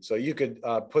 So you could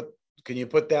can you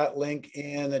put that link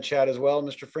in the chat as well,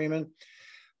 Mr. Freeman?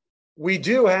 We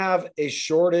do have a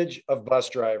shortage of bus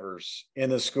drivers in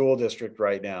the school district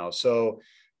right now. So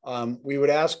we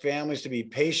would ask families to be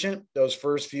patient those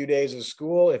first few days of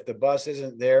school. If the bus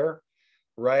isn't there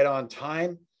right on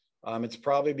time, it's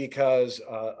probably because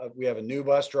we have a new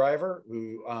bus driver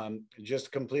who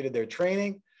just completed their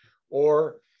training,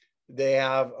 or they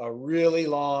have a really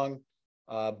long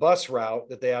bus route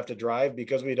that they have to drive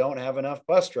because we don't have enough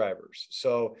bus drivers.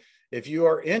 So if you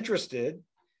are interested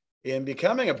in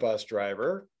becoming a bus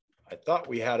driver, I thought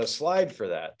we had a slide for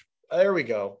that. There we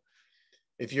go.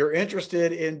 If you're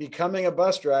interested in becoming a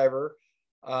bus driver,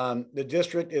 the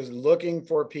district is looking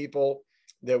for people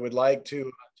that would like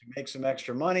to make some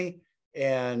extra money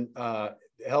and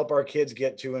help our kids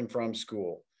get to and from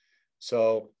school.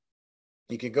 So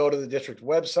you could go to the district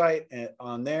website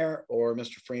on there, or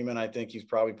Mr. Freeman, I think he's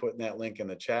probably putting that link in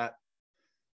the chat.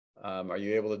 Are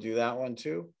you able to do that one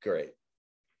too? Great.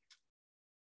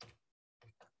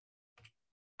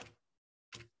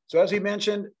 So as we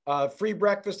mentioned, free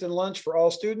breakfast and lunch for all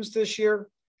students this year.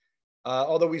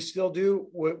 Although we still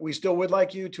would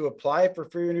like you to apply for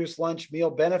free reduced lunch meal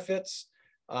benefits.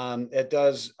 It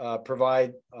does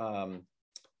provide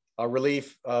a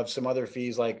relief of some other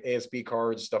fees like ASB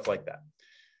cards, stuff like that.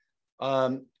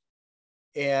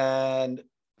 And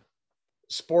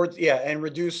sports, yeah, and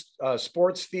reduced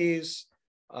sports fees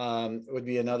would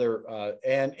be another,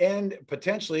 and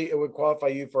potentially it would qualify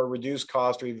you for a reduced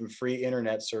cost or even free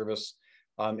internet service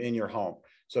in your home.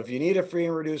 So if you need a free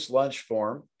and reduced lunch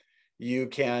form, you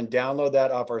can download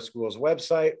that off our school's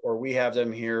website, or we have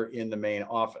them here in the main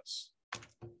office.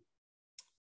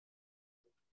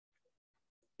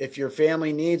 If your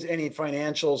family needs any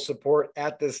financial support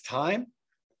at this time,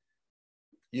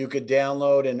 you could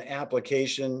download an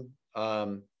application,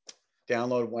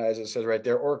 download, as it says right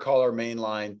there, or call our main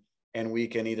line, and we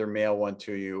can either mail one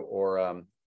to you, or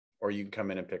you can come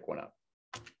in and pick one up.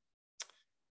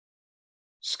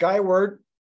 Skyward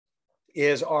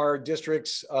is our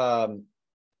district's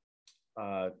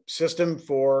system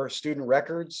for student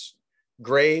records,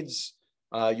 grades,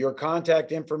 your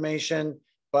contact information,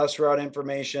 bus route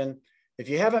information. If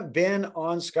you haven't been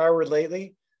on Skyward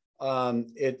lately,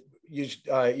 you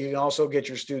can also get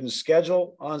your students'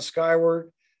 schedule on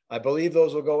Skyward. I believe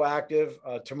those will go active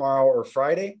tomorrow or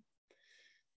Friday.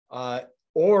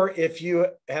 Or if you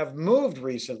have moved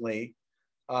recently,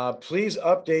 please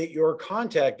update your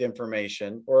contact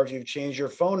information, or if you've changed your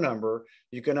phone number,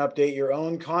 you can update your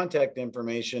own contact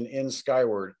information in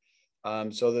Skyward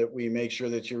so that we make sure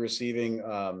that you're receiving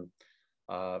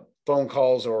phone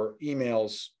calls or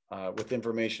emails with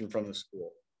information from the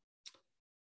school.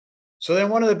 So then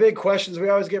one of the big questions we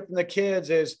always get from the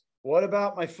kids is, what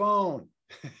about my phone?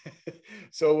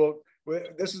 So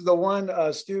this is the one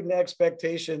student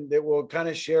expectation that we'll kind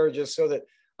of share just so that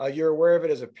you're aware of it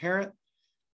as a parent.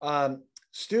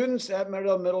 Students at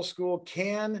Meadowdale Middle School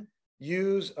can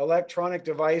use electronic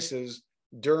devices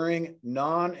during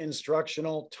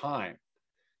non-instructional time.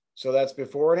 So that's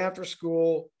before and after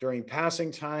school, during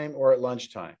passing time, or at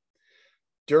lunchtime.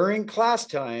 During class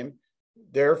time,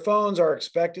 their phones are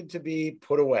expected to be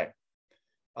put away.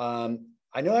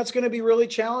 I know that's going to be really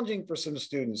challenging for some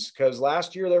students because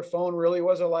last year their phone really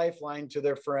was a lifeline to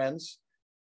their friends.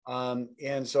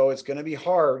 And so it's going to be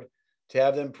hard to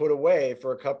have them put away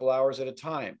for a couple hours at a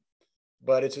time.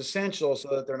 But it's essential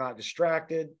so that they're not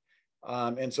distracted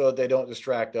and so that they don't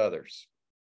distract others.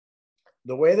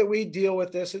 The way that we deal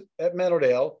with this at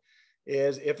Meadowdale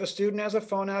is if a student has a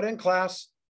phone out in class,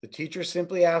 the teacher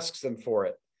simply asks them for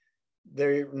it.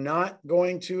 They're not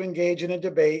going to engage in a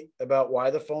debate about why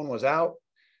the phone was out.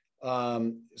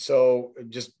 So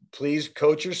just please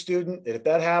coach your student. If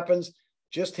that happens,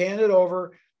 just hand it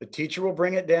over. The teacher will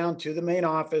bring it down to the main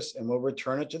office and will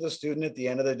return it to the student at the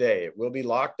end of the day. It will be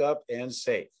locked up and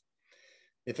safe.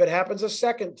 If it happens a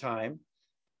second time,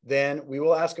 then we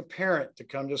will ask a parent to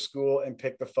come to school and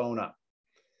pick the phone up.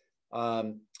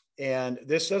 And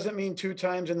this doesn't mean 2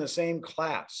 times in the same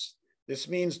class. This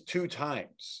means 2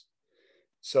 times.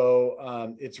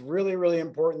 So it's really, really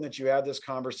important that you have this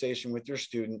conversation with your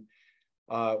student.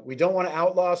 We don't want to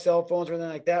outlaw cell phones or anything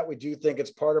like that. We do think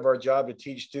it's part of our job to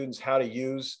teach students how to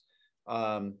use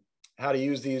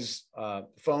these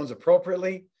phones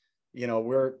appropriately. You know,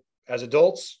 we're, as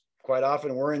adults, quite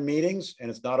often we're in meetings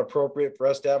and it's not appropriate for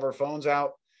us to have our phones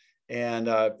out. And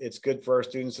it's good for our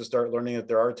students to start learning that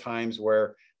there are times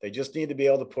where they just need to be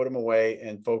able to put them away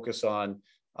and focus on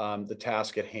the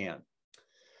task at hand.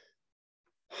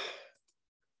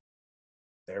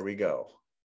 There we go.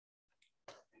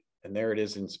 And there it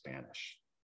is in Spanish.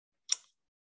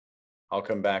 I'll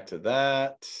come back to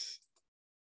that.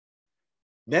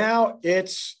 Now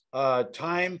it's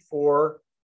time for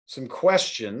some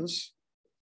questions.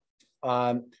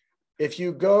 If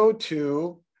you go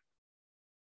to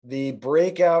the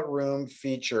breakout room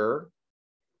feature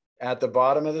at the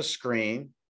bottom of the screen,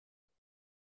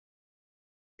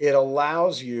 it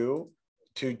allows you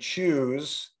to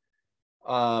choose,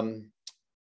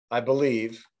 I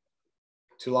believe,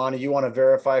 Tulani, you want to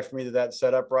verify for me that that's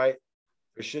set up right?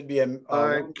 There should be a...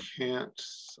 I can't.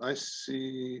 I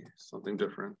see something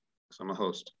different because I'm a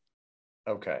host.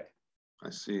 Okay. I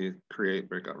see create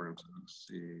breakout rooms. Let's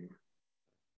see.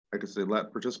 I can say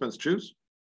let participants choose.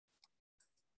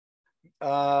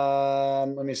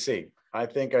 Let me see. I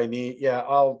think I need, yeah,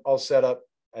 I'll set up.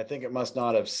 I think it must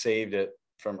not have saved it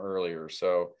from earlier.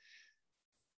 So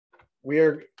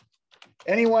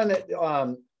anyone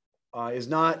that is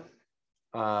not,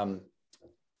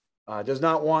 does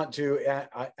not want to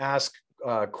ask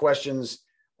questions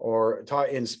or talk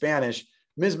in Spanish,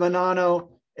 Ms. Manano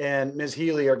and Ms.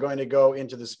 Healy are going to go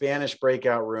into the Spanish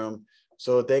breakout room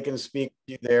so that they can speak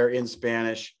to you there in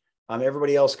Spanish.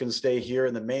 Everybody else can stay here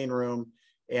in the main room.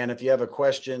 And if you have a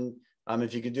question,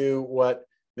 if you could do what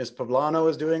Ms. Poblano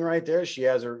is doing right there,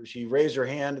 she raised her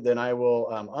hand, then I will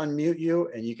unmute you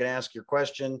and you can ask your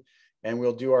question and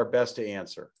we'll do our best to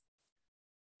answer.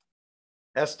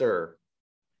 Esther.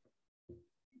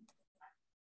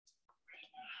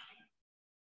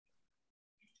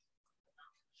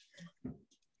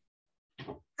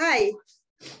 Hi.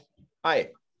 Hi.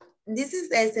 This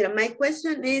is Esther. My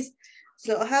question is,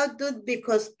 so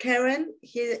because Karen,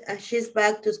 she's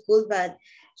back to school, but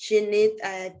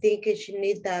I think she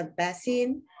needs the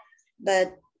vaccine,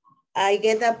 but I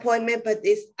get the appointment, but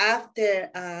it's after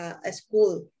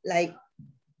school, like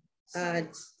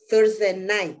Thursday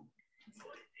night.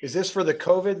 Is this for the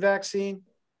COVID vaccine?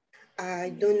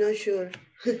 I don't know, sure.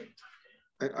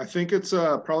 I think it's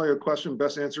probably a question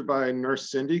best answered by Nurse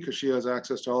Cindy because she has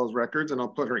access to all those records, and I'll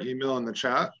put her email in the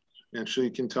chat and she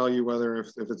can tell you whether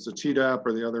if it's the Tdap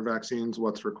or the other vaccines,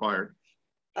 what's required.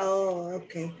 Oh,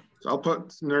 okay. So I'll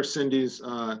put Nurse Cindy's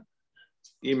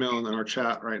email in our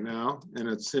chat right now, and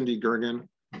it's Cindy Gergen.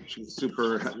 She's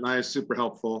super nice, super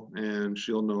helpful, and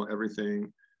she'll know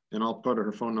everything and I'll put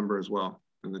her phone number as well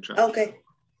in the chat. Okay.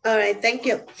 All right. Thank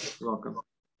you. You're welcome.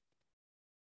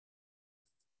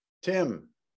 Tim.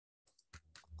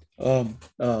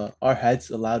 Are hats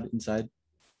allowed inside?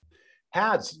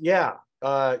 Hats, yeah.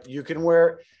 You can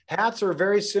wear, hats are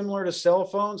very similar to cell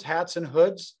phones, hats and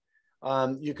hoods.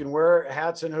 You can wear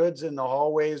hats and hoods in the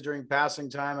hallways during passing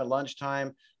time at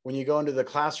lunchtime. When you go into the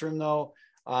classroom though,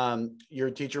 your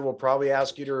teacher will probably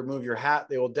ask you to remove your hat.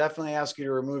 They will definitely ask you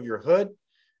to remove your hood,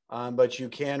 but you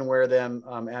can wear them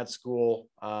at school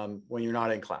when you're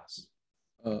not in class.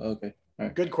 Oh, okay. All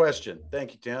right. Good question.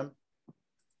 Thank you, Tim.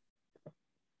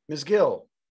 Ms. Gill.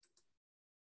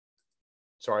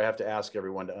 Sorry, I have to ask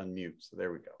everyone to unmute. So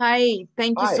there we go. Hi,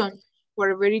 thank you Hi. so much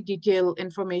for a very detailed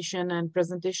information and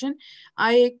presentation.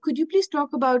 Could you please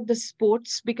talk about the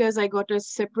sports, because I got a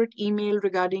separate email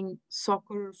regarding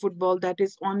soccer, football that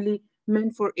is only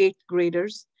meant for 8th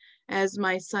graders, as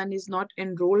my son is not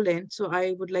enrolled in. So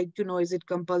I would like to know, is it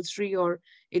compulsory or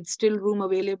it's still room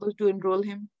available to enroll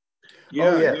him? Yeah,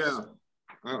 Oh, yes. yeah.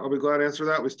 I'll be glad to answer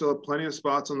that. We still have plenty of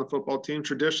spots on the football team.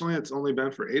 Traditionally, it's only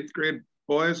been for 8th grade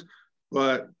boys,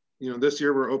 but this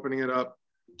year we're opening it up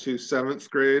to 7th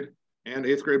grade and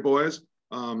 8th grade boys.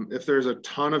 If there's a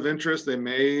ton of interest, they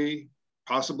may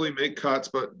possibly make cuts,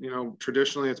 but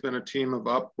traditionally it's been a team of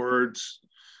upwards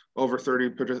over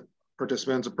 30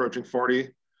 participants, approaching 40.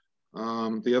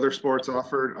 The other sports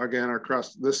offered again are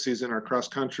this season are cross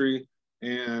country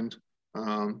and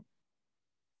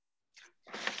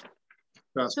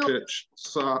fast pitch.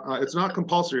 So it's not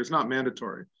compulsory. It's not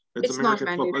mandatory. It's American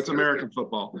football. It's American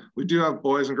football. We do have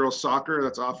boys and girls soccer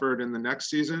that's offered in the next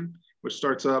season, which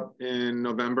starts up in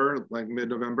November, like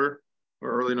mid-November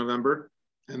or early November.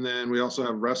 And then we also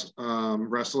have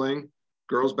wrestling,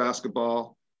 girls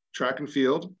basketball, track and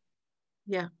field.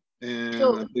 Yeah. And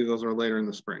So, I believe those are later in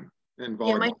the spring. And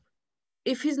volleyball. Yeah,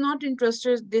 if he's not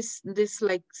interested this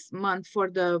like month for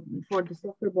the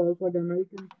soccer ball for the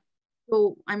American,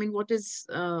 so I mean, what is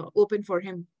open for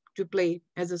him to play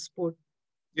as a sport?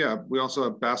 Yeah, we also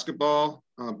have basketball,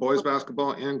 boys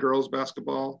basketball and girls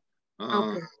basketball.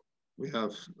 Okay. We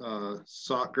have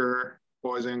soccer,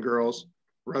 boys and girls,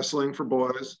 wrestling for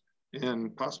boys,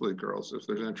 and possibly girls if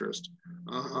there's interest,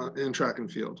 in track and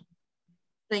field.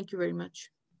 Thank you very much.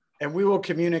 And we will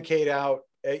communicate out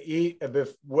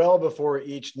well before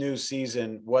each new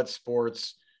season what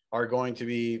sports are going to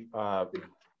be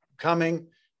coming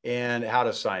and how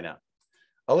to sign up.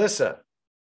 Alyssa.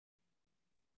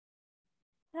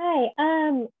 Hi,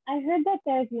 I heard that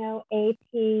there's no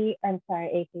AP,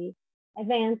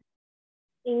 advanced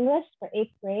English for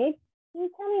 8th grade. Can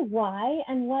you tell me why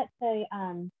and what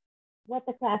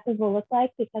the classes will look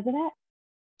like because of that?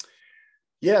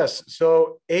 Yes,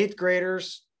 so 8th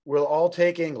graders will all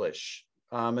take English,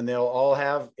 and they'll all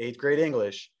have 8th grade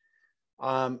English.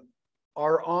 Our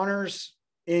honors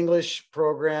English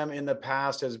program in the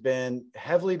past has been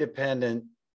heavily dependent.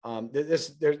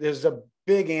 There's a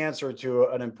big answer to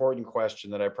an important question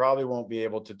that I probably won't be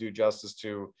able to do justice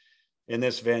to in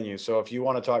this venue. So if you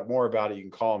want to talk more about it, you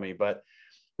can call me. But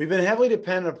we've been heavily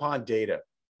dependent upon data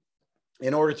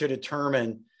in order to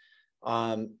determine,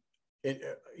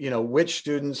 which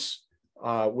students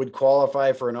would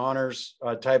qualify for an honors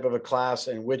type of a class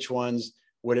and which ones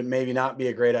would it maybe not be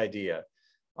a great idea.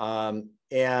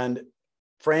 And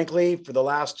frankly, for the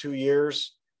last 2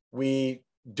 years, we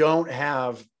don't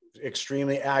have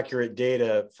extremely accurate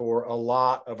data for a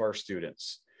lot of our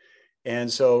students.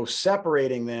 And so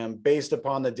separating them based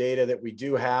upon the data that we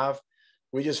do have,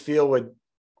 we just feel would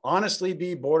honestly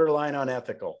be borderline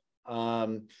unethical.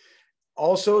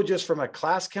 Also, just from a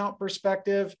class count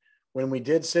perspective, when we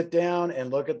did sit down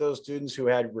and look at those students who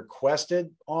had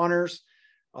requested honors,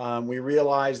 we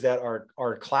realized that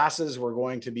our classes were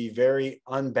going to be very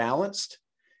unbalanced.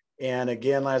 And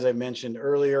again, as I mentioned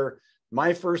earlier,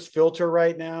 my first filter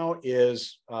right now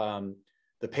is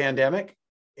the pandemic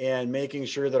and making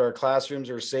sure that our classrooms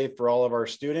are safe for all of our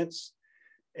students.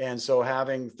 And so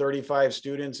having 35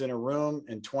 students in a room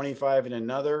and 25 in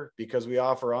another, because we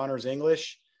offer honors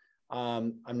English,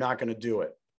 I'm not going to do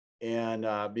it. And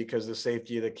because the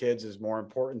safety of the kids is more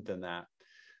important than that.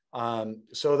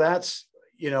 So that's,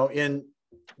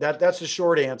 that's the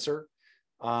short answer.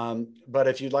 But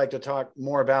if you'd like to talk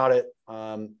more about it,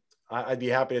 I'd be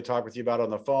happy to talk with you about it on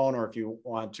the phone, or if you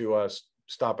want to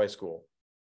stop by school.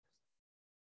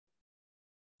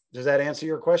 Does that answer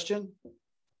your question?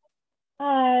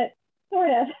 Sort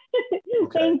of.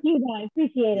 Okay. Thank you, though. I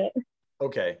appreciate it.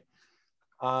 Okay.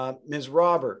 Ms.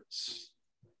 Roberts.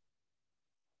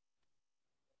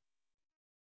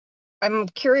 I'm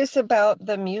curious about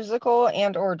the musical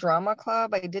and or drama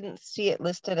club. I didn't see it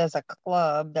listed as a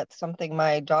club. That's something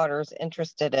my daughter's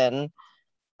interested in.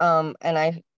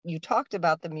 And you talked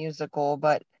about the musical,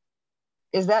 but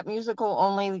is that musical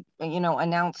only,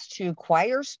 announced to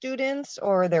choir students,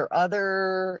 or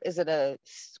is it a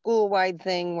school-wide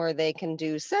thing where they can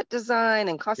do set design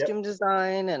and costume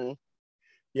design and?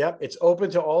 Yep, it's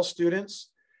open to all students.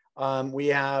 We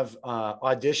have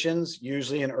auditions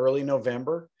usually in early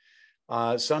November.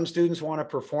 Some students want to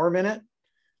perform in it.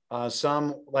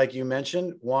 Some, like you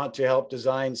mentioned, want to help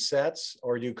design sets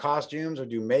or do costumes or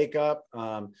do makeup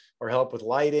or help with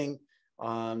lighting.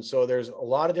 So there's a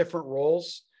lot of different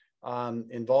roles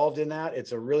involved in that.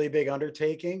 It's a really big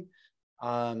undertaking.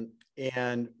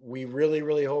 And we really,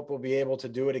 really hope we'll be able to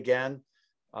do it again.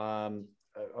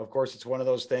 Of course, it's one of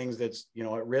those things that's,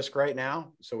 at risk right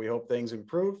now. So we hope things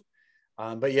improve.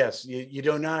 But yes, you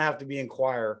do not have to be in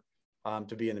choir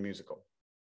to be in the musical.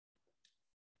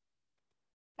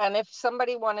 And if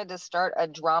somebody wanted to start a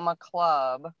drama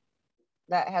club,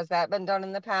 has that been done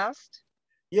in the past?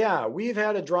 Yeah, we've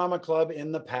had a drama club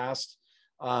in the past.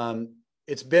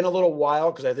 It's been a little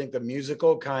while because I think the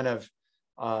musical kind of,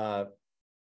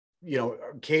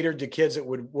 catered to kids that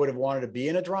would have wanted to be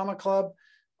in a drama club.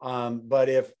 But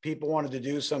if people wanted to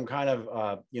do some kind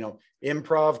of,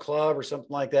 improv club or something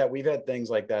like that, we've had things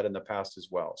like that in the past as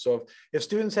well. So if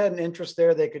students had an interest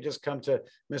there, they could just come to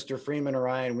Mr. Freeman or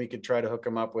I, and we could try to hook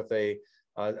them up with a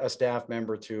staff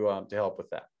member to help with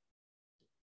that.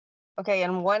 Okay,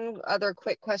 and one other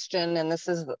quick question, and this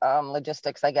is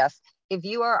logistics, I guess. If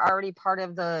you are already part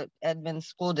of the Edmond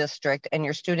School District and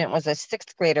your student was a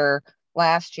 6th grader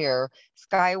last year,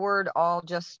 Skyward all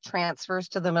just transfers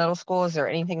to the middle school? Is there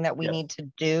anything that we need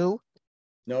to do?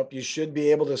 Nope, you should be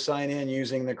able to sign in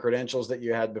using the credentials that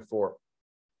you had before.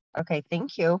 Okay,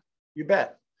 thank you. You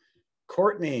bet.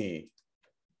 Courtney.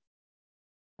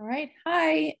 All right,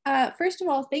 hi. First of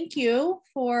all, thank you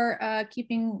for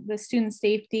keeping the student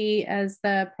safety as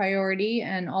the priority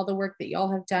and all the work that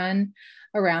y'all have done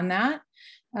around that.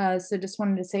 So just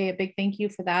wanted to say a big thank you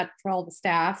for that, for all the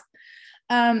staff.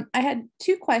 I had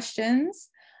 2 questions.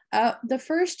 The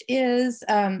first is,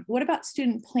 what about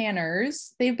student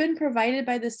planners? They've been provided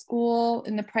by the school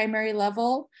in the primary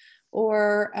level,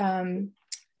 or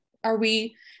are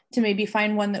we to maybe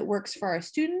find one that works for our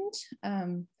student?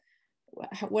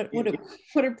 What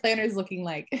are planners looking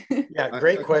like? Yeah,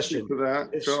 great question. For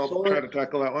that, so I'll try to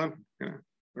tackle that one.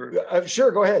 Yeah.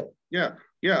 Sure, go ahead. Yeah,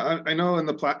 I know in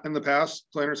the past,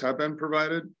 planners have been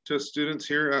provided to students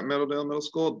here at Meadowdale Middle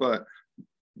School, but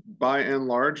by and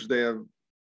large,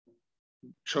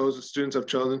 students have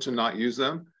chosen to not use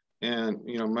them, and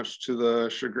much to the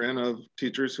chagrin of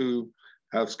teachers who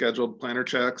have scheduled planner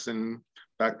checks and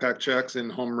backpack checks in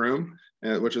homeroom,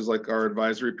 which is like our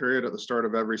advisory period at the start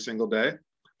of every single day.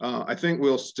 I think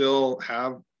we'll still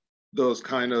have those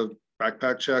kind of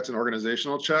backpack checks and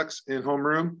organizational checks in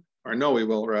homeroom, or no, we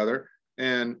will rather.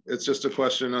 And it's just a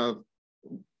question of,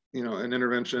 an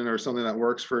intervention or something that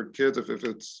works for kids. If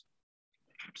it's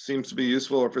seems to be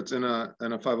useful, or if it's in a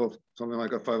something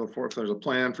like a 504, if there's a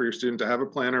plan for your student to have a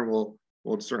planner,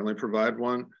 we'll certainly provide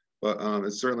one. But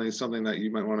it's certainly something that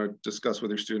you might want to discuss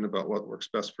with your student about what works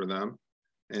best for them.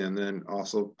 And then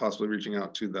also possibly reaching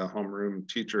out to the homeroom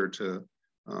teacher to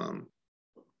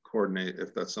coordinate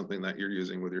if that's something that you're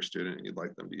using with your student and you'd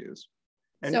like them to use.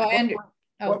 And so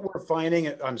what we're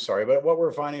finding, I'm sorry, but what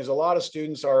we're finding is a lot of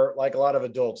students are like a lot of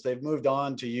adults. They've moved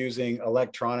on to using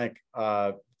electronic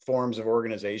forms of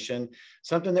organization.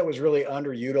 Something that was really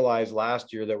underutilized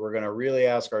last year that we're going to really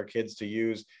ask our kids to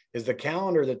use is the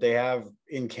calendar that they have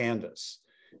in Canvas.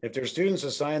 If their students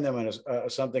assign them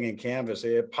something in Canvas,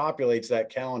 it populates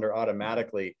that calendar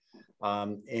automatically.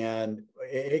 And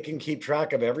it can keep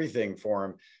track of everything for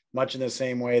them, much in the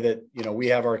same way that, we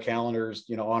have our calendars,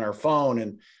 on our phone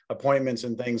and appointments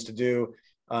and things to do.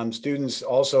 Students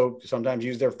also sometimes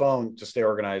use their phone to stay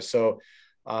organized. So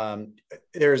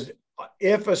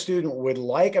if a student would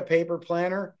like a paper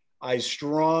planner, I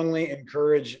strongly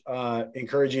encourage you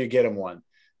to get them one,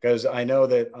 because I know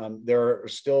that there are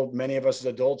still many of us as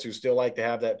adults who still like to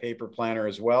have that paper planner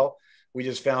as well. We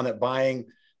just found that buying,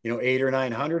 800 or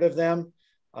 900 of them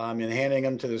and handing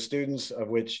them to the students, of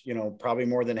which, probably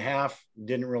more than half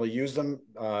didn't really use them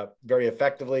very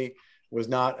effectively, was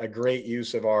not a great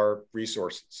use of our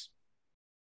resources.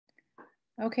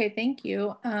 Okay, thank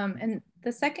you. And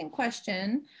the second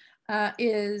question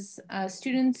is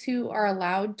students who are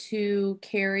allowed to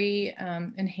carry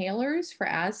inhalers for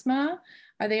asthma,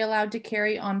 are they allowed to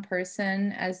carry on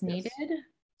person as needed?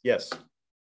 Yes.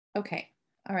 Okay.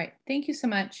 All right, thank you so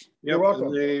much. You're welcome.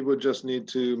 And they would just need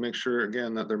to make sure,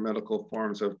 again, that their medical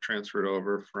forms have transferred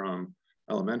over from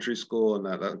elementary school, and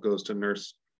that goes to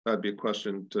nurse. That'd be a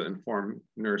question to inform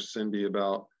Nurse Cindy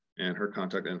about, and her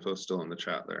contact info is still in the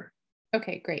chat there.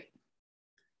 Okay, great.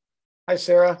 Hi,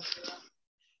 Sarah.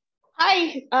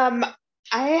 Hi,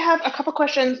 I have a couple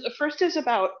questions. The first is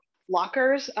about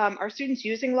lockers. Are students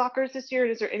using lockers this year?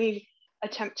 Is there any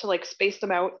attempt to like space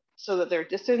them out so that they're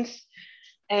distanced?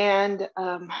 And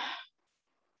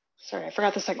sorry, I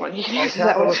forgot the second one.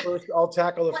 I'll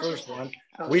tackle the first one.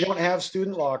 We don't have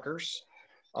student lockers.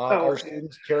 Our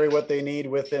students carry what they need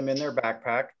with them in their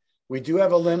backpack. We do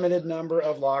have a limited number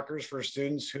of lockers for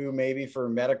students who maybe for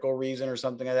medical reason or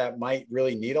something like that might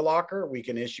really need a locker. We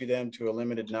can issue them to a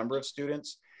limited number of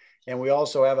students. And we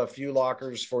also have a few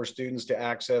lockers for students to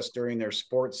access during their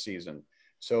sports season.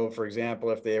 So for example,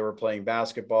 if they were playing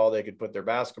basketball, they could put their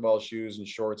basketball shoes and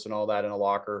shorts and all that in a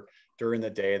locker during the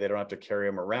day. They don't have to carry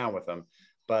them around with them.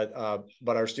 But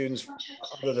our students,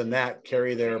 other than that,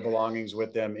 carry their belongings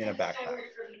with them in a backpack.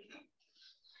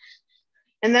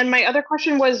 And then my other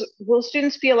question was, will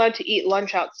students be allowed to eat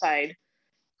lunch outside?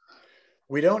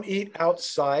 We don't eat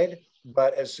outside,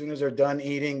 but as soon as they're done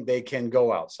eating, they can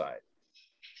go outside.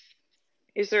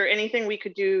 Is there anything we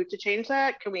could do to change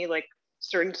that? Can we like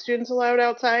certain students allowed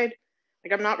outside?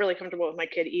 Like I'm not really comfortable with my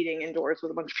kid eating indoors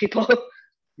with a bunch of people.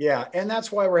 Yeah, and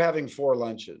that's why we're having 4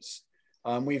 lunches.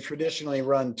 We've traditionally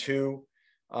run 2.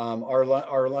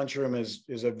 Our lunchroom is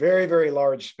a very, very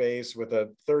large space with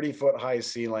a 30-foot high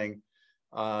ceiling.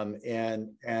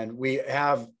 And we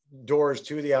have doors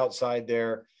to the outside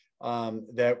there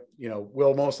that, you know,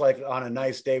 will most likely on a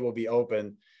nice day will be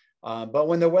open. But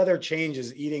when the weather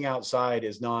changes, eating outside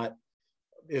is not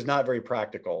very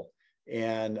practical.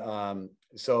 And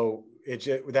so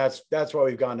that's why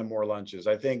we've gone to more lunches.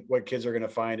 I think what kids are going to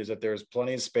find is that there's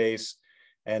plenty of space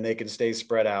and they can stay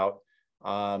spread out.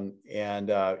 You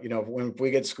know, when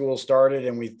we get school started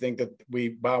and we think that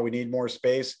we need more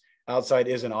space, outside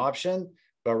is an option.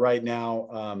 But right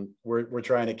now, we're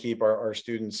trying to keep our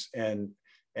students and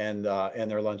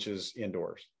their lunches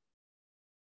indoors.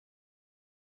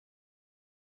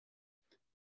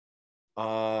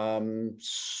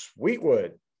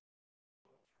 Sweetwood.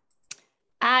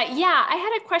 Yeah, I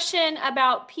had a question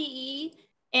about PE.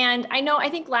 And I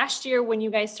think last year when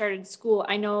you guys started school,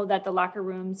 I know that the locker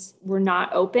rooms were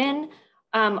not open.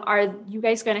 Are you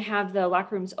guys going to have the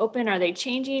locker rooms open? Are they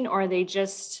changing, or are they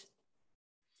just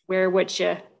wear what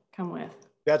you come with?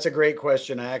 That's a great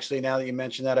question. Actually, now that you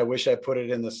mentioned that, I wish I put it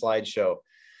in the slideshow.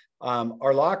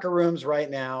 Our locker rooms right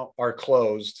now are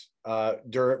closed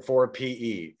for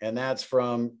PE, and that's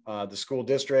from the school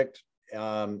district.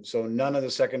 So none of the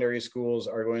secondary schools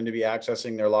are going to be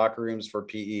accessing their locker rooms for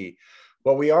PE.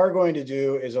 What we are going to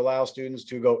do is allow students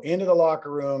to go into the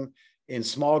locker room in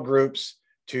small groups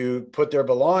to put their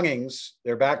belongings,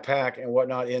 their backpack and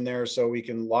whatnot in there so we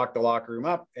can lock the locker room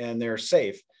up and they're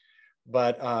safe.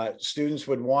 But students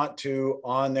would want to,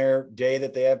 on their day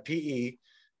that they have PE,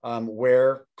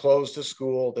 wear clothes to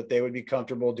school that they would be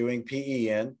comfortable doing PE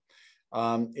in.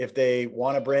 If they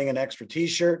want to bring an extra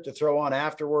t-shirt to throw on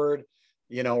afterward,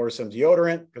 you know, or some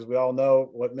deodorant, because we all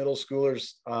know what middle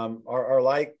schoolers are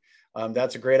like,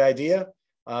 that's a great idea.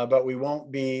 But we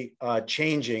won't be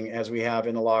changing as we have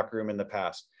in the locker room in the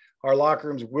past. Our locker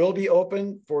rooms will be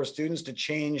open for students to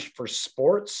change for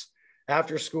sports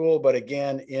after school, but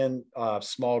again, in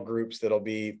small groups that'll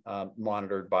be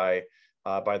monitored by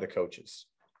the coaches.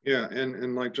 Yeah,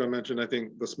 and like Joe mentioned, I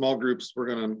think the small groups, we're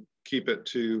going to keep it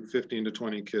to 15 to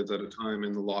 20 kids at a time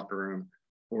in the locker room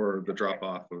for the drop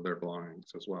off of their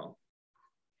belongings as well.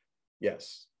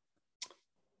 Yes.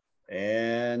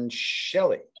 And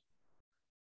Shelley.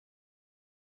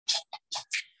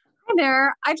 Hi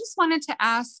there. I just wanted to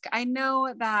ask, I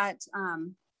know that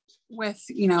with,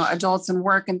 you know, adults and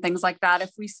work and things like that,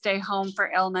 if we stay home for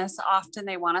illness, often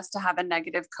they want us to have a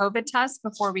negative COVID test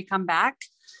before we come back.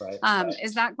 Right.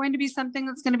 Is that going to be something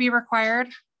that's going to be required?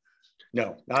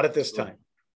 No, not at this time.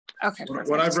 Okay.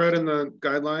 What I've read in the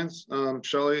guidelines,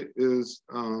 Shelley, is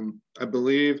I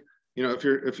believe, you know,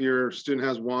 if your student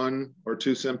has 1 or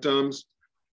 2 symptoms,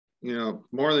 you know,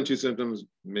 more than 2 symptoms,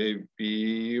 maybe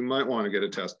you might want to get a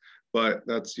test, but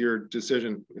that's your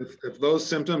decision. If those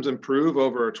symptoms improve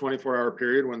over a 24-hour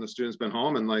period when the student's been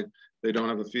home and like they don't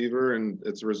have a fever and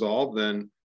it's resolved,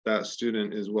 then that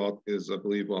student is I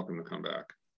believe welcome to come back.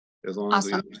 As long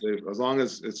awesome. as long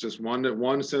as it's just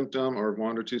one symptom or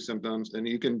 1 or 2 symptoms, and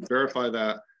you can verify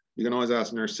that. You can always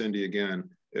ask Nurse Cindy again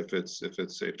if it's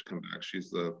safe to come back.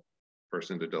 She's the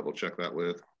person to double check that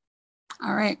with.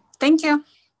 All right, thank you.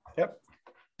 Yep.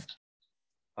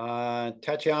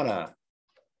 Tatiana.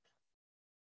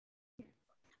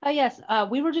 Yes,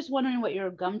 we were just wondering what your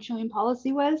gum chewing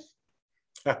policy was.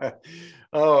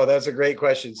 Oh, that's a great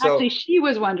question. So actually, she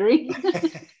was wondering.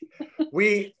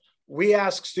 we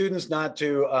ask students not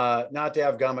to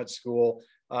have gum at school.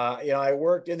 I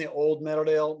worked in the old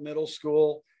Meadowdale Middle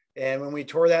School, and when we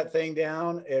tore that thing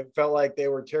down, it felt like they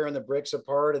were tearing the bricks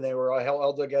apart, and they were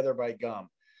held together by gum.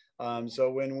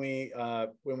 So when we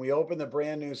opened the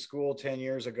brand new school 10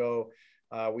 years ago,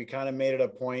 we kind of made it a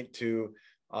point to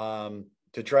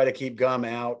try to keep gum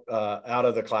out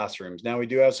of the classrooms. Now we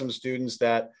do have some students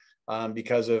that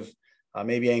because of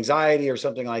maybe anxiety or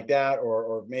something like that,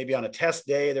 or maybe on a test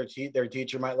day, their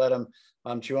teacher might let them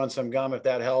chew on some gum if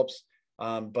that helps.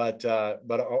 But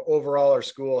overall, our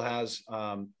school has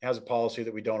a policy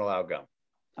that we don't allow gum.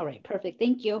 All right, perfect.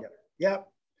 Thank you. Yep.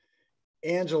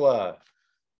 Angela.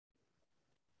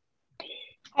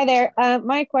 Hi there.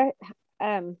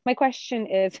 My question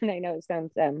is, and I know it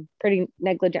sounds pretty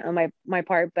negligent on my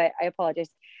part, but I apologize.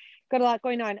 Got a lot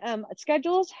going on.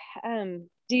 Schedules. I'm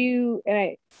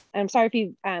sorry if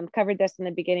you covered this in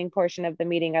the beginning portion of the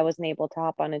meeting. I wasn't able to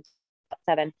hop on until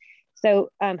 7. So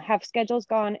have schedules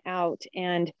gone out,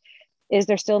 and is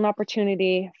there still an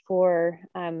opportunity for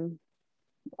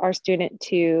our student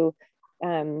to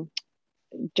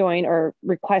join or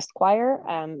request choir?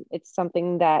 It's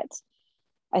something that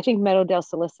I think Meadowdale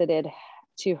solicited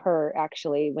to her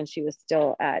actually when she was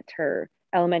still at her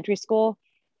elementary school.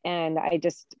 And I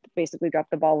just basically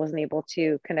dropped the ball, wasn't able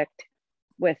to connect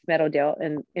with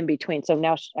Meadowdale in between. So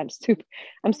now I'm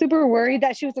super worried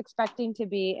that she was expecting to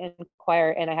be in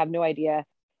choir, and I have no idea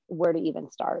where to even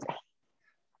start.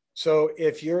 So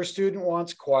if your student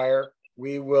wants choir,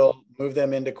 we will move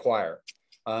them into choir.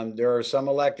 There are some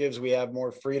electives we have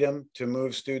more freedom to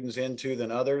move students into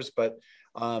than others, but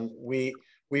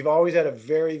we've always had a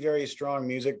very, very strong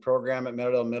music program at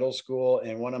Meadowdale Middle School.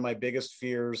 And one of my biggest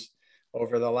fears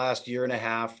over the last year and a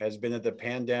half has been that the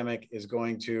pandemic is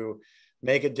going to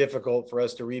make it difficult for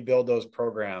us to rebuild those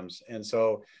programs. And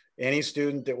so any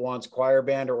student that wants choir,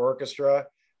 band, or orchestra,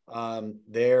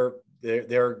 they're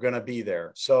going to be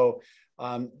there. So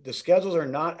the schedules are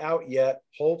not out yet.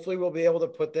 Hopefully we'll be able to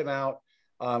put them out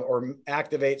or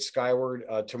activate Skyward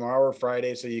tomorrow or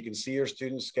Friday, so you can see your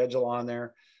student's schedule on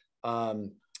there.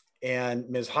 And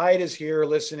Ms. Hyde is here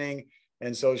listening,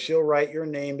 and so she'll write your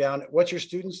name down. What's your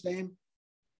student's name?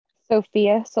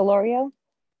 Sophia Solorio.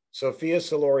 Sophia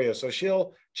Solorio. So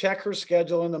she'll check her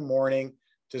schedule in the morning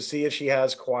to see if she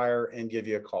has choir and give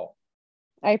you a call.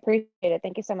 I appreciate it.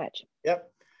 Thank you so much. Yep.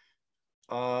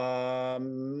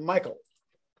 Michael.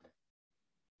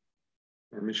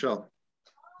 Or Michelle.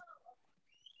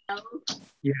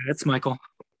 Yeah, it's Michael.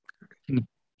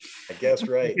 I guessed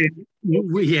right.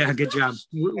 Yeah, good job.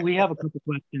 We have a couple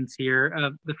questions here.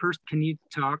 The first, can you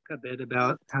talk a bit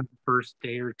about how the first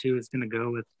day or two is going to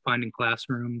go with finding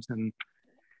classrooms and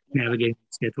navigating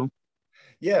the schedule?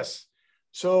 Yes.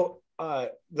 So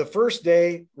the first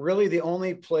day, really the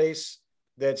only place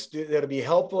that'll be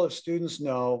helpful if students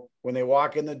know when they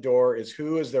walk in the door is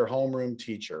who is their homeroom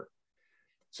teacher.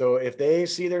 So if they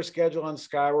see their schedule on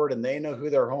Skyward and they know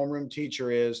who their homeroom teacher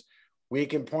is, we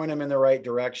can point them in the right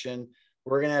direction.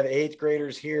 We're going to have 8th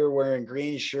graders here wearing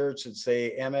green shirts that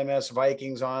say MMS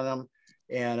Vikings on them,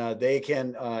 and they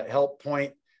can help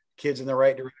point kids in the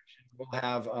right direction. We'll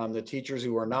have the teachers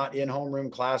who are not in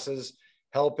homeroom classes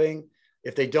helping.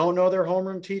 If they don't know their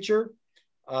homeroom teacher,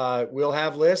 we'll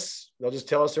have lists. They'll just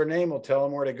tell us their name. We'll tell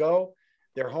them where to go.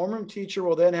 Their homeroom teacher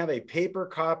will then have a paper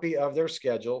copy of their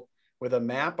schedule with a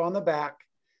map on the back.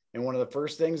 And one of the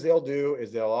first things they'll do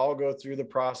is they'll all go through the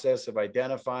process of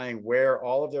identifying where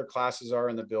all of their classes are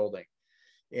in the building.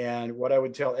 And what I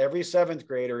would tell every 7th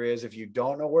grader is, if you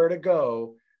don't know where to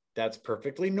go, that's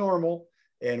perfectly normal.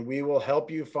 And we will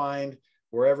help you find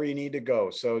wherever you need to go.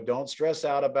 So don't stress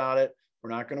out about it. We're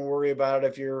not going to worry about it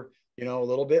if you're, a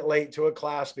little bit late to a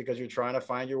class because you're trying to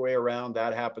find your way around.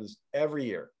 That happens every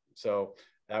year. So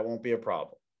that won't be a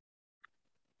problem.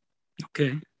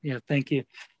 Okay. Yeah, thank you.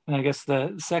 And I guess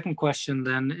the second question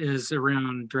then is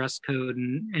around dress code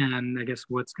and I guess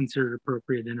what's considered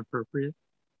appropriate and inappropriate.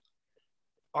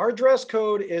 Our dress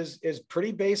code is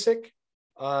pretty basic.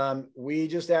 We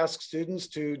just ask students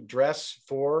to dress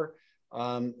for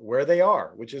where they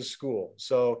are, which is school.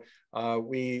 So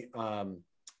you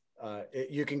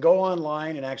can go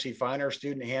online and actually find our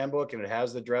student handbook, and it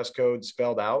has the dress code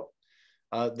spelled out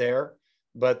there.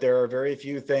 But there are very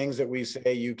few things that we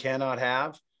say you cannot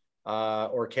have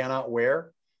or cannot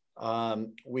wear.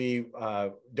 We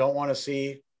don't want to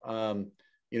see,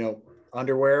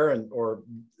 underwear or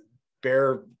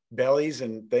bare bellies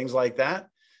and things like that.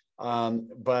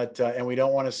 And we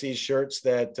don't want to see shirts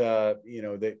that,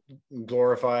 that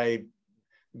glorify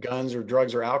guns or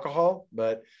drugs or alcohol.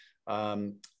 But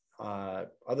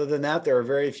other than that, there are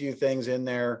very few things in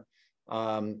there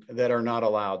that are not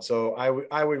allowed. So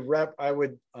I would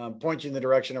point you in the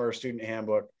direction of our student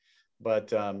handbook.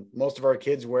 But most of our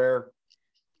kids wear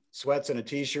sweats and a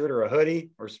t-shirt or a hoodie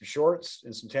or some shorts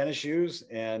and some tennis shoes,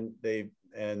 and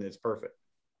it's perfect.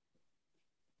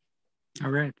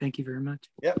 All right, thank you very much.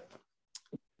 Yep.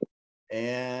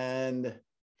 And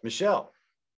Michelle.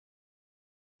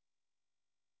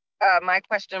 My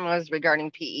question was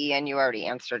regarding PE, and you already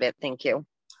answered it. Thank you.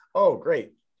 Oh,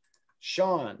 great.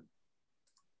 Sean.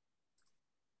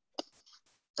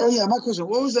 Oh yeah, my question.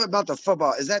 What was that about the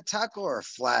football? Is that tackle or a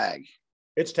flag?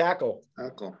 It's tackle.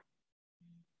 Tackle.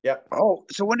 Yep. Oh,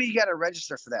 so when do you got to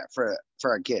register for that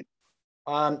for a kid?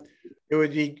 It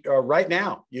would be right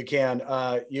now. You can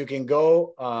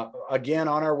go again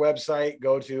on our website,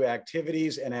 go to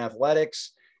activities and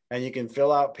athletics, and you can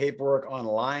fill out paperwork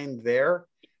online there.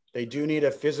 They do need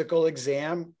a physical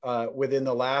exam within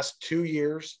the last 2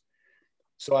 years.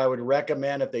 So I would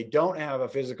recommend, if they don't have a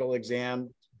physical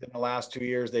exam in the last 2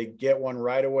 years, they get one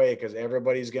right away, because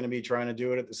everybody's going to be trying to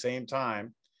do it at the same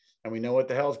time. And we know what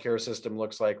the healthcare system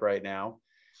looks like right now.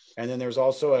 And then there's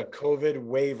also a COVID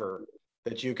waiver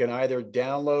that you can either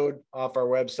download off our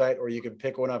website, or you can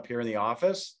pick one up here in the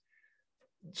office.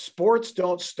 Sports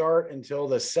don't start until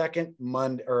the second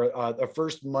Monday, or the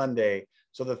first Monday.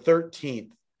 So the 13th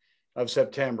of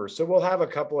September. So we'll have a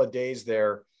couple of days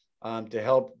there to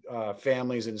help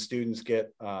families and students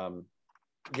get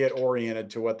oriented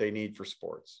to what they need for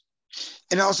sports.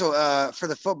 And also for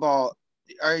the football,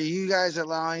 are you guys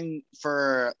allowing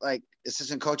for like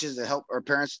assistant coaches to help, or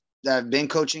parents that have been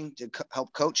coaching to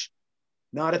help coach?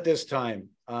 Not at this time.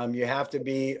 You have to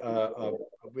be,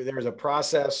 there's a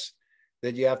process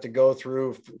that you have to go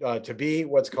through to be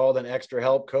what's called an extra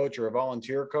help coach or a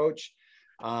volunteer coach.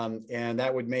 And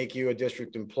that would make you a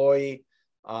district employee.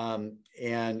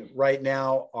 And right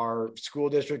now, our school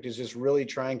district is just really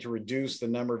trying to reduce the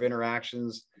number of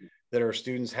interactions that our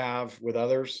students have with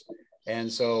others.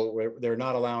 And so they're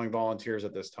not allowing volunteers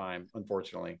at this time,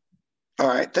 unfortunately. All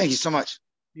right. Thank you so much.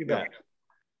 You bet.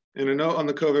 And a note on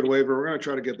the COVID waiver, we're going to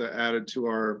try to get that added to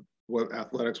our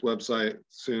athletics website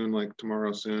soon, like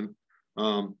tomorrow soon.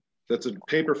 That's a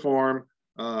paper form.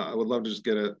 I would love to just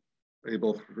get it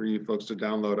able for you folks to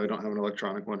download. I don't have an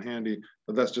electronic one handy,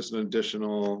 but that's just an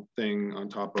additional thing on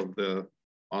top of the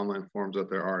online forms that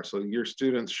there are. So your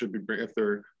students should be, if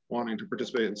they're wanting to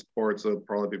participate in sports, they'll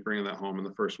probably be bringing that home in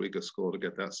the first week of school to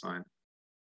get that signed.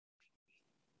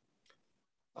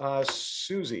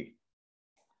 Susie.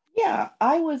 Yeah,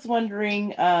 I was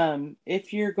wondering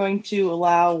if you're going to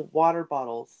allow water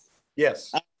bottles.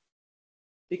 Yes.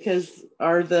 Because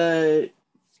are the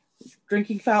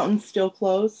drinking fountains still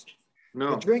closed?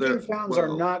 No. The drinking fountains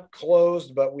are not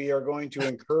closed, but we are going to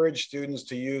encourage students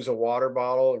to use a water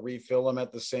bottle, refill them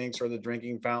at the sinks or the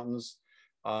drinking fountains.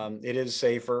 It is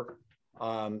safer.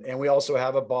 And we also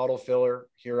have a bottle filler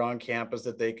here on campus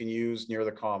that they can use near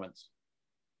the commons.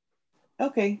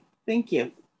 Okay, thank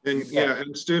you. And yeah,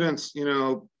 and students, you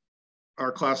know,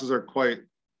 our classes are quite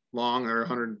long, they're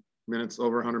 100 minutes,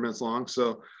 over 100 minutes long.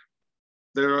 So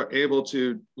they're able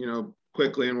to, you know,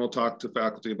 quickly, and we'll talk to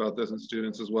faculty about this and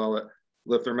students as well, that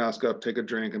lift their mask up, take a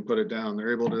drink and put it down.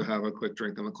 They're able to have a quick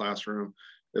drink in the classroom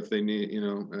if they need, you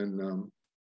know, and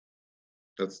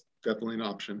that's definitely an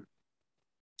option.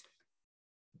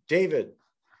 David.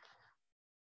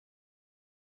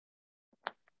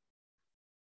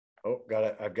 Oh,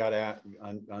 I've got to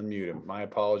unmute him. My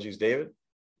apologies, David.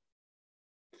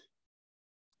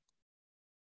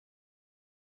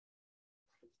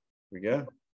 We go.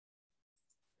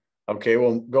 Okay,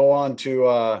 we'll go on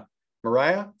to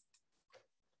Mariah.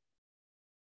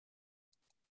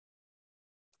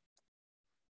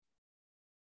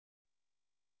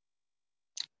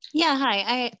 Yeah, hi.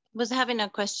 I was having a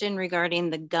question regarding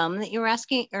the gum that you were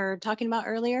asking or talking about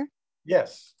earlier.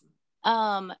 Yes.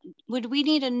 Would we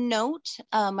need a note?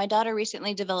 My daughter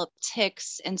recently developed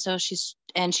tics, and so she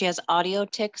has audio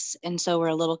tics, and so we're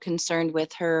a little concerned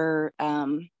with her,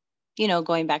 you know,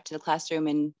 going back to the classroom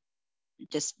and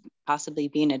just possibly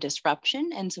being a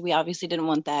disruption. And so we obviously didn't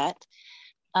want that.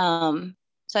 So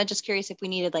I'm just curious if we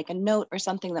needed like a note or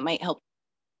something that might help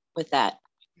with that.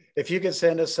 If you could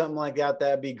send us something like that,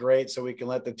 that'd be great, so we can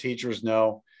let the teachers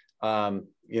know.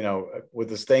 You know, with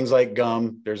this, things like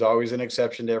gum, there's always an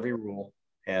exception to every rule.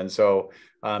 And so,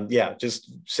 yeah, just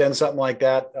send something like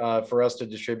that for us to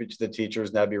distribute to the teachers,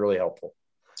 and that'd be really helpful.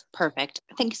 Perfect.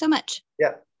 Thank you so much.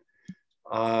 Yeah.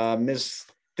 Ms.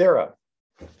 Thera.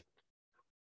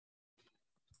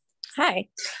 Hi.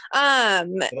 Did I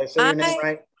say your name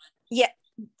right? Yeah.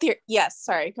 Yes,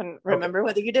 sorry, I couldn't remember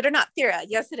whether you did or not. Thera,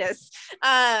 yes, it is.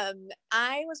 I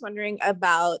was wondering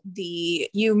about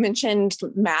you mentioned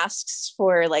masks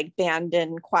for like band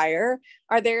and choir.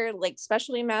 Are there like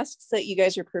specialty masks that you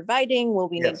guys are providing? Will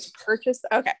we need to purchase?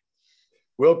 Okay.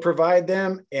 We'll provide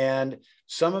them, and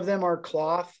some of them are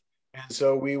cloth, and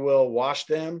so we will wash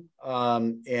them.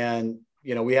 And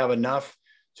we have enough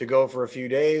to go for a few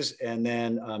days, and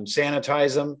then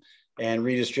sanitize them and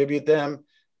redistribute them.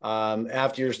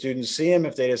 After your students see them,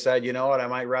 if they decide, you know what, I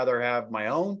might rather have my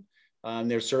own,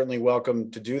 they're certainly welcome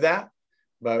to do that.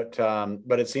 But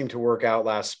it seemed to work out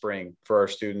last spring for our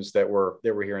students that were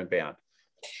here in band.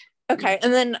 Okay,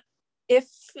 and then if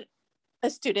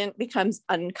a student becomes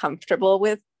uncomfortable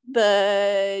with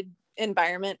the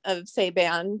environment of, say,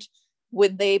 band,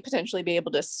 would they potentially be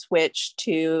able to switch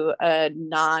to a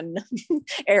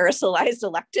non-aerosolized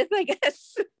elective, I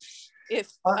guess,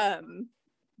 if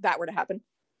that were to happen?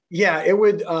 Yeah, it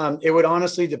would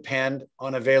honestly depend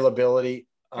on availability.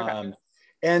 Okay.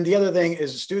 And the other thing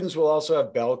is students will also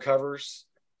have bell covers.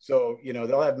 So,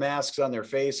 they'll have masks on their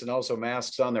face and also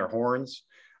masks on their horns.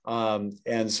 Our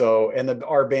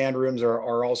band rooms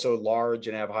are also large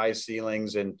and have high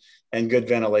ceilings and good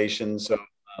ventilation. So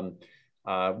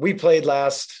we played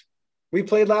last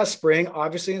spring,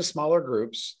 obviously in smaller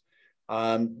groups,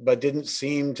 but didn't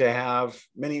seem to have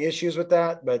many issues with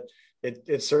that, but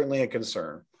it's certainly a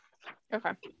concern.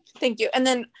 Okay, thank you. And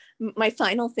then my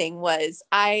final thing was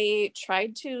I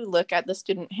tried to look at the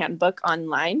student handbook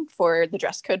online for the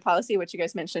dress code policy, which you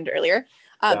guys mentioned earlier.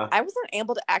 I wasn't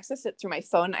able to access it through my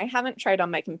phone. I haven't tried on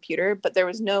my computer, but there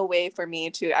was no way for me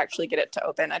to actually get it to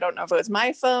open. I don't know if it was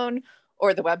my phone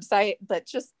or the website, but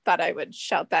just thought I would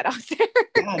shout that out there.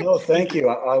 Yeah, no, thank you.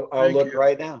 I'll look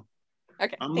right now.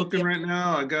 Okay, I'm looking right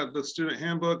now. I got the student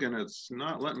handbook and it's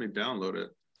not letting me download it.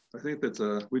 I think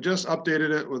we just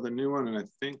updated it with a new one, and I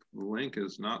think the link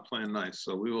is not playing nice.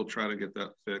 So we will try to get that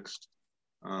fixed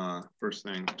first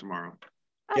thing tomorrow.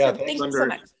 Awesome. Yeah, thank you so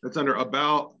much. It's under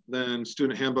about, then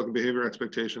student handbook and behavior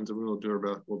expectations, and we'll do our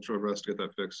best. We'll try our best to get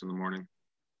that fixed in the morning.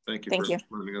 Thank you for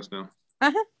letting us know.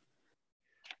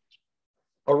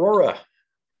 Aurora.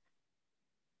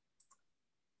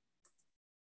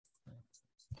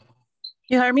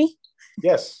 You hear me?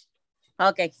 Yes.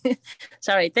 Okay,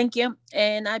 sorry, thank you.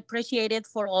 And I appreciate it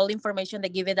for all the information they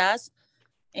give it us.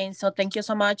 And so thank you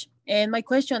so much. And my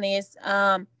question is,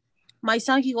 my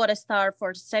son, he got a start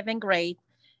for 7th grade.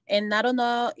 And I don't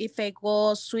know if I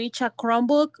go switch a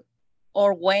Chromebook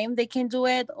or when they can do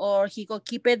it, or he go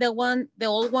keep it the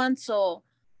old one. So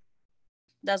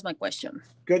that's my question.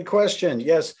 Good question.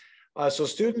 Yes. So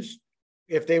students,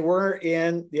 if they were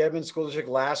in the Edmonds School District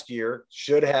last year,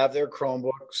 should have their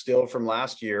Chromebook still from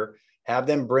last year. Have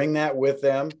them bring that with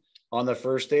them on the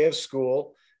first day of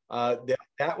school.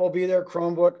 That will be their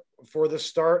Chromebook for the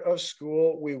start of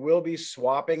school. We will be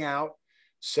swapping out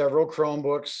several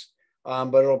Chromebooks,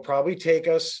 but it'll probably take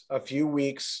us a few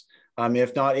weeks,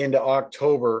 if not into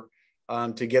October,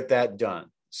 to get that done.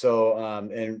 So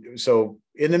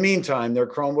in the meantime, their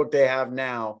Chromebook they have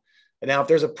now. And now if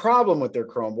there's a problem with their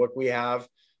Chromebook, we have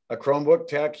a Chromebook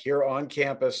tech here on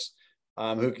campus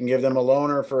who can give them a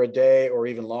loaner for a day or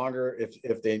even longer if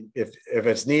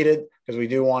it's needed, because we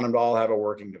do want them to all have a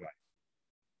working device.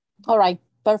 All right,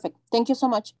 perfect. Thank you so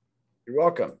much. You're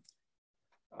welcome.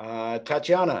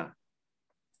 Tatiana.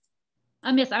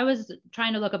 Yes, I was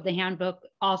trying to look up the handbook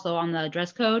also on the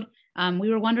dress code. We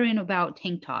were wondering about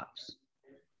tank tops.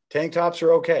 Tank tops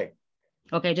are okay.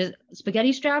 Okay, just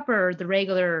spaghetti strap or the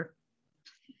regular?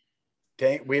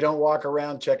 Tank. We don't walk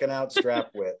around checking out strap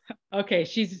width. Okay,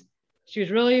 she was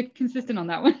really consistent on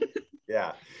that one.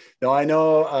 Yeah. No, I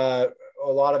know a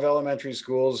lot of elementary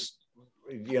schools,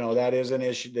 that is an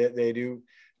issue that they do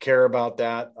care about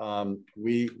that.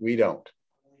 We don't.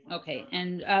 Okay.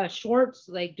 And shorts,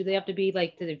 like, do they have to be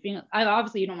like to the finger?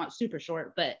 Obviously you don't want super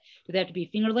short, but do they have to be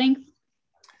finger length?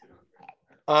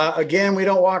 Again, we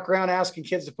don't walk around asking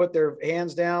kids to put their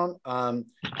hands down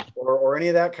or any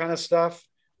of that kind of stuff.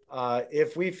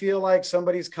 If we feel like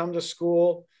somebody's come to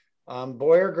school,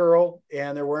 boy or girl,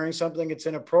 and they're wearing something that's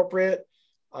inappropriate,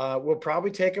 we'll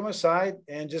probably take them aside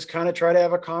and just kind of try to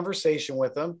have a conversation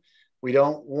with them. We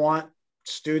don't want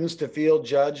students to feel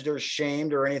judged or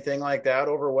shamed or anything like that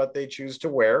over what they choose to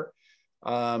wear.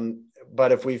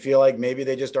 But if we feel like maybe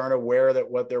they just aren't aware that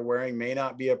what they're wearing may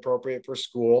not be appropriate for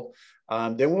school,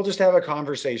 then we'll just have a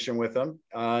conversation with them.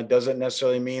 It doesn't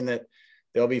necessarily mean that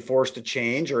they'll be forced to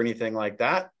change or anything like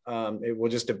that. It will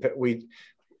just depend.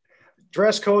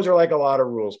 Dress codes are like a lot of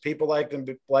rules. People like them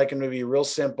to be real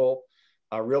simple,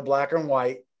 real black and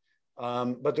white.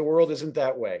 but the world isn't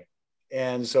that way.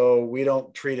 And so we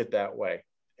don't treat it that way.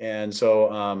 And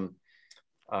so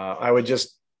I would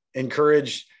just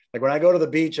encourage, like when I go to the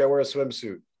beach, I wear a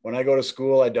swimsuit. When I go to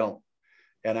school, I don't.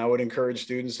 And I would encourage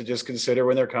students to just consider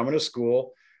when they're coming to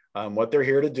school, what they're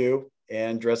here to do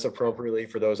and dress appropriately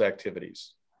for those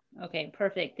activities. Okay,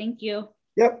 perfect. Thank you.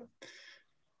 Yep.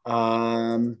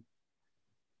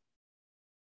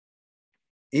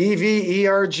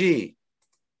 EVERG.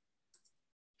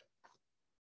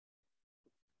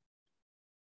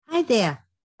 Hi there.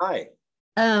 Hi.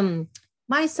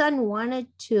 My son wanted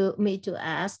me to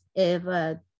ask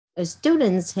if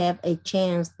students have a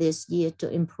chance this year to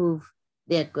improve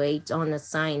their grades on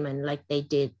assignment like they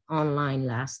did online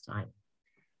last time.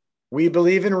 We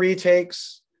believe in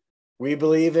retakes. We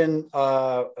believe in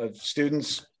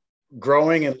students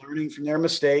growing and learning from their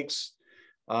mistakes.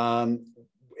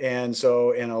 And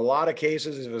so in a lot of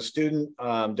cases, if a student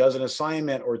does an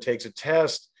assignment or takes a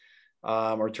test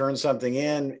or turns something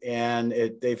in and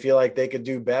they feel like they could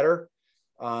do better,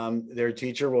 their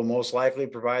teacher will most likely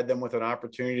provide them with an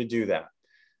opportunity to do that.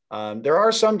 There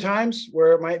are some times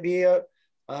where it might be a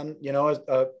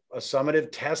summative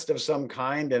test of some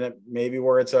kind, and it maybe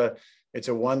where it's a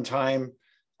one-time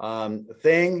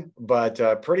thing,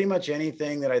 but pretty much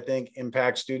anything that I think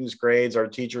impacts students' grades, our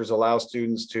teachers allow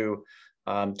students to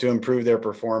improve their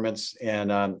performance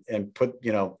and put,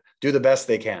 do the best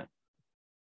they can.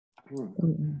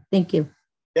 Thank you.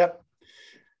 Yep.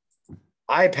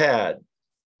 iPad.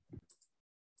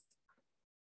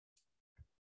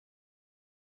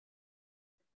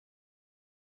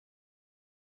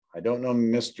 I don't know,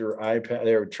 Mr. iPad.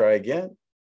 There, try again.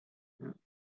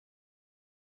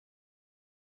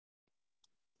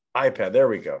 iPad, there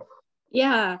we go.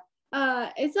 Yeah,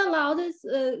 it's allowed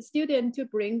student to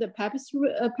bring the pepper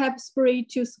spray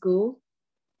to school.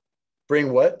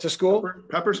 Bring what to school?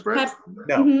 Pepper spray?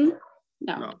 No.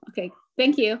 No. Okay,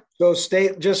 thank you. So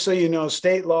just so you know,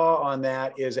 state law on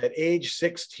that is at age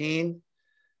 16,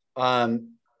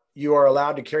 you are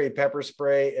allowed to carry pepper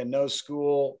spray, and no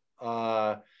school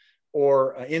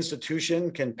or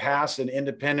institution can pass an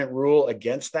independent rule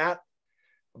against that,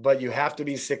 but you have to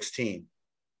be 16,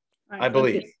 right, I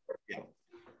believe. Yeah.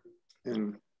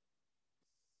 And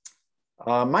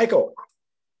Michael.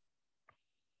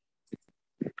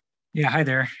 Yeah, hi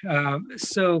there.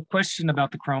 So question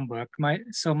about the Chromebook.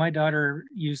 My daughter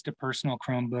used a personal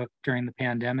Chromebook during the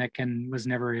pandemic and was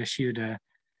never issued a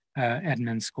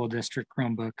Edmonds School District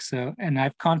Chromebook. So, and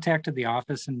I've contacted the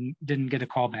office and didn't get a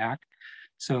call back.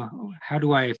 So how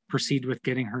do I proceed with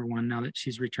getting her one now that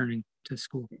she's returning to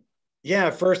school? Yeah,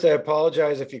 first I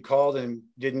apologize if you called and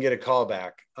didn't get a call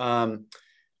back. On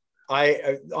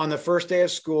the first day of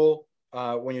school,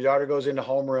 when your daughter goes into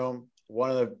homeroom,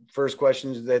 one of the first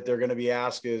questions that they're going to be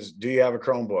asked is, do you have a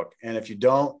Chromebook? And if you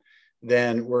don't,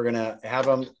 then we're going to have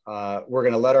them, we're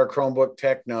going to let our Chromebook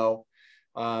tech know.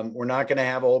 We're not going to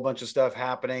have a whole bunch of stuff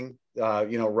happening,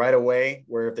 right away,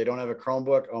 where if they don't have a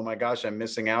Chromebook, oh my gosh, I'm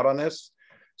missing out on this.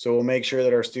 So we'll make sure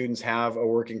that our students have a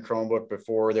working Chromebook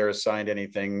before they're assigned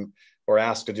anything or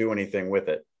asked to do anything with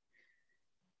it.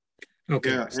 Okay.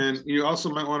 Yeah, and you also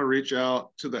might want to reach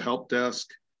out to the help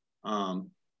desk.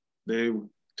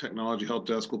 Technology help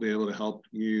desk will be able to help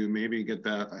you maybe get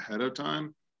that ahead of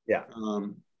time. Yeah.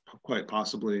 Quite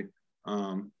possibly.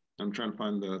 I'm trying to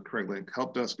find the correct link.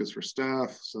 Help desk is for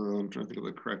staff, so I'm trying to think of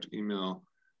the correct email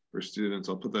for students.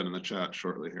 I'll put that in the chat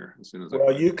shortly here as soon as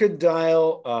Well, you could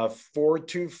dial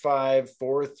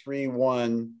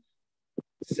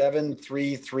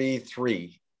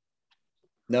 425-431-7333.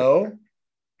 No?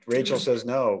 Rachel says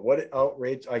no. What? Oh,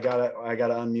 Rachel, I gotta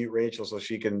unmute Rachel so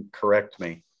she can correct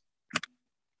me.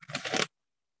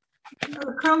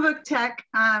 The Chromebook tech,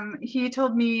 he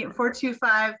told me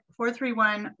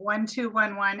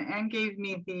 425-431-1211 and gave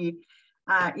me the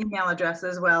email address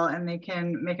as well, and they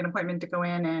can make an appointment to go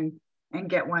in and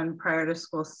get one prior to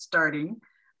school starting.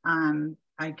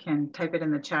 I can type it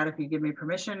in the chat if you give me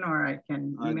permission, or I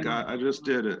can email. I just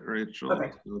did it, Rachel.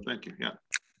 Okay. So thank you. Yeah.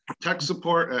 Tech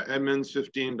support at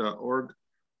edmonds15.org.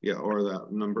 Yeah, or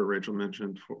that number Rachel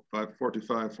mentioned,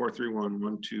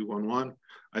 425-431-1211.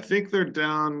 I think they're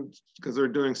down because they're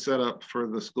doing setup for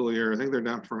the school year. I think they're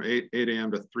down from 8 a.m.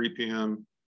 to 3 p.m.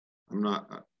 I'm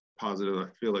not positive. I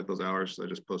feel like those hours I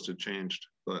just posted changed,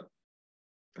 but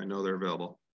I know they're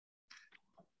available.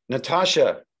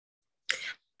 Natasha.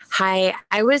 Hi,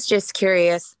 I was just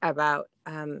curious about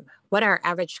what our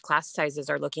average class sizes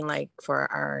are looking like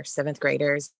for our 7th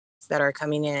graders that are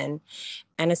coming in.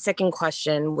 And a second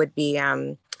question would be,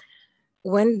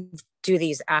 when do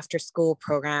these after school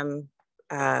program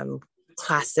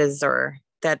classes or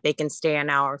that they can stay an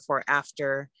hour for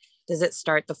after does it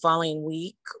start the following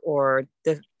week or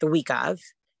the week of?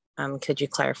 Could you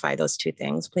clarify those two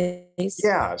things, please?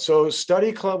 Yeah, so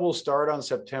study club will start on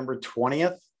September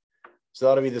 20th. So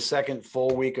that'll be the second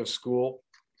full week of school.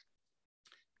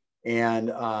 And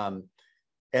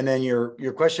then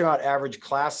your question about average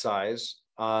class size,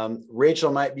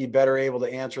 Rachel might be better able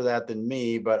to answer that than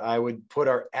me, but I would put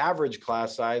our average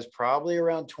class size probably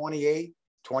around 28,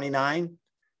 29.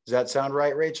 Does that sound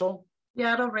right, Rachel?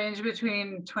 Yeah, it'll range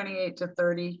between 28 to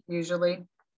 30 usually.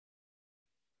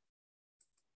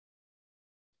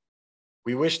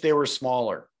 We wish they were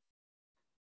smaller.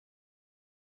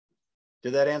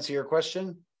 Did that answer your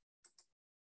question?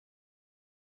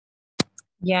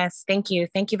 Yes, thank you.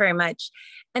 Thank you very much.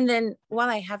 And then while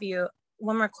I have you,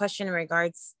 one more question in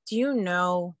regards, do you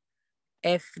know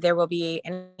if there will be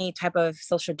any type of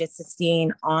social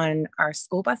distancing on our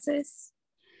school buses?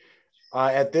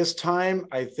 At this time,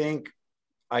 I think,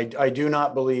 I do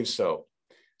not believe so.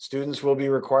 Students will be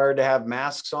required to have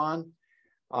masks on,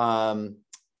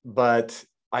 but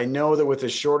I know that with the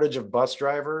shortage of bus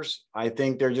drivers, I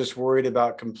think they're just worried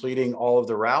about completing all of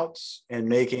the routes and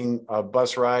making a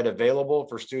bus ride available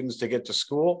for students to get to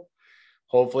school.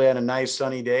 Hopefully on a nice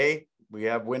sunny day, we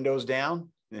have windows down.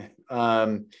 What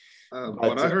I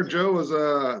heard, Joe, was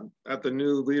at the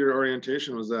new leader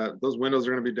orientation was that those windows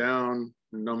are going to be down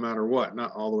no matter what,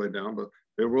 not all the way down, but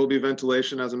there will be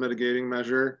ventilation as a mitigating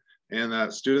measure, and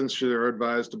that students are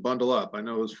advised to bundle up. I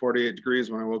know it was 48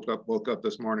 degrees when I woke up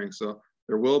this morning, so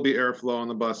there will be airflow on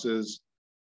the buses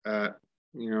at,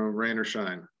 rain or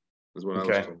shine, is what I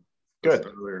was told. Good.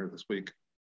 Earlier this week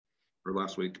or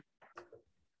last week.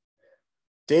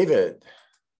 David,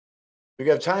 we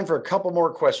have time for a couple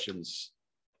more questions.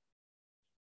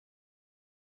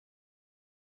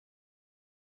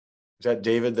 Is that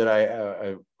David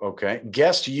that okay.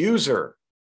 Guest user.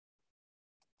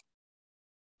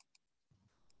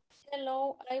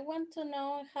 Hello, I want to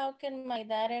know how can my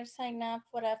daughter sign up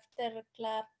for after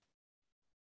club,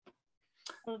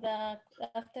 for the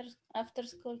after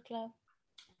school club?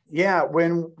 Yeah,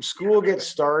 when school gets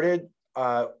started,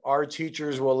 our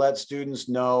teachers will let students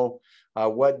know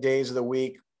what days of the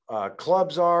week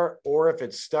clubs are, or if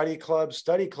it's study club.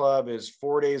 Study club is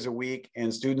 4 days a week,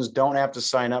 and students don't have to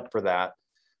sign up for that.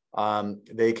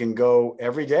 They can go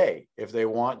every day if they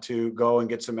want to go and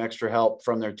get some extra help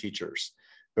from their teachers.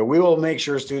 But we will make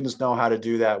sure students know how to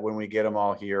do that when we get them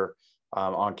all here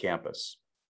on campus.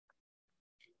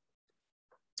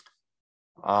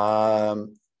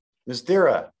 Ms.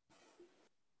 Dira.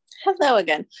 Hello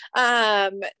again.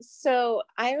 So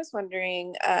I was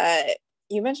wondering,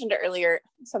 you mentioned earlier,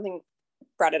 something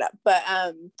brought it up, but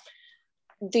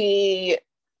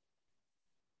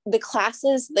the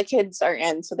classes the kids are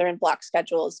in, so they're in block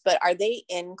schedules, but are they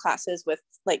in classes with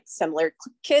like similar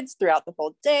kids throughout the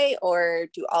whole day, or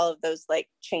do all of those like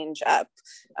change up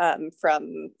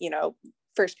from,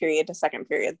 first period to second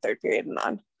period, third period and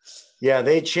on? Yeah,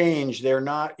 they change. They're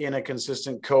not in a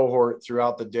consistent cohort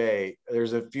throughout the day.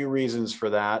 There's a few reasons for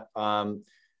that.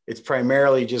 It's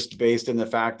primarily just based in the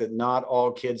fact that not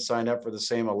all kids signed up for the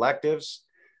same electives.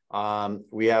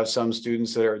 We have some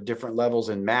students that are at different levels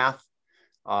in math.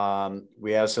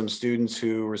 We have some students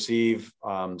who receive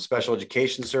special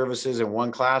education services in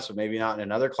one class, but maybe not in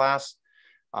another class.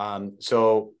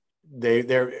 So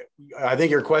I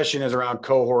think your question is around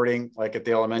cohorting, like at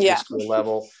the elementary school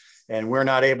level, and we're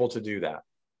not able to do that.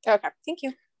 Okay, thank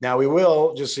you. Now we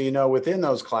will, just so you know, within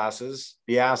those classes,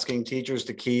 be asking teachers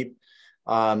to keep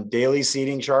daily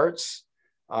seating charts,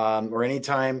 or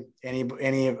anytime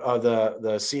any of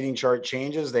the seating chart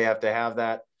changes, they have to have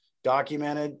that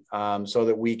documented so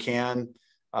that we can,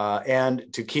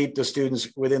 and to keep the students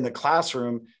within the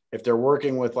classroom, if they're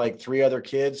working with like 3 other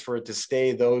kids, for it to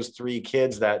stay those 3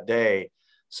 kids that day,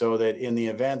 so that in the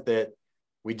event that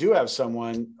we do have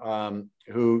someone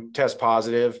who tests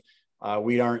positive,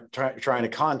 we aren't trying to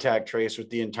contact trace with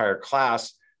the entire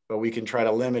class, but we can try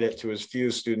to limit it to as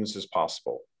few students as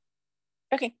possible.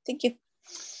 Okay, thank you.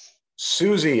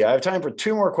 Susie, I have time for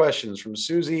 2 more questions from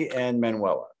Susie and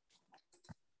Manuela.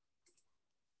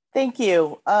 Thank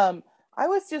you. I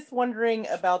was just wondering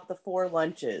about the 4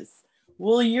 lunches.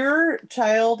 Will your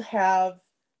child have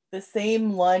the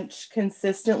same lunch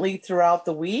consistently throughout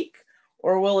the week,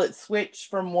 or will it switch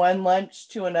from one lunch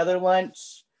to another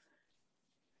lunch?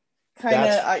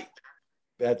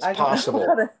 That's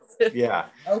possible. Yeah.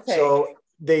 Okay. So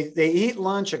they eat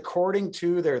lunch according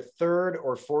to their 3rd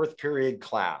or 4th period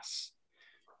class.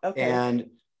 Okay.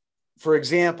 And for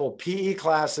example, PE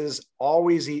classes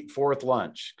always eat 4th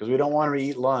lunch, because we don't want them to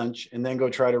eat lunch and then go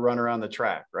try to run around the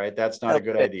track, right? That's not a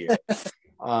good idea.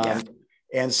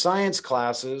 And science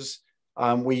classes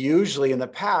We usually in the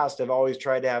past have always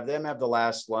tried to have them have the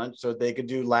last lunch so that they could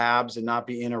do labs and not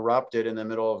be interrupted in the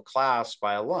middle of class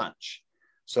by a lunch.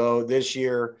 So this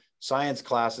year, science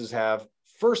classes have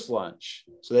first lunch,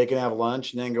 so they can have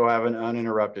lunch and then go have an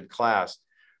uninterrupted class.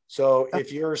 So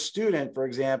if you're a student, for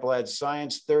example, had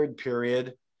science third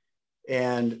period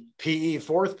and PE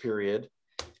fourth period,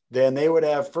 then they would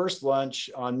have first lunch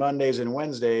on Mondays and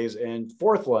Wednesdays and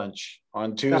fourth lunch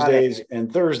on Tuesdays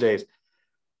and Thursdays.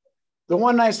 The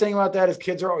one nice thing about that is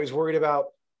kids are always worried about,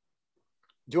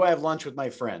 do I have lunch with my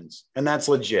friends? And that's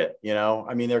legit, you know?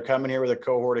 I mean, they're coming here with a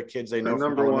cohort of kids they know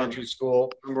from elementary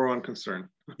school. Number one concern.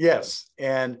 Yes.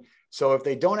 And so if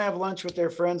they don't have lunch with their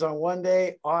friends on one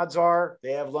day, odds are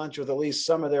they have lunch with at least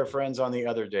some of their friends on the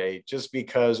other day, just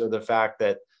because of the fact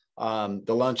that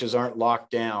the lunches aren't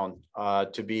locked down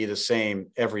to be the same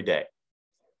every day.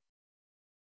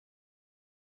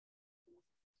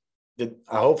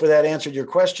 Hopefully that answered your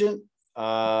question.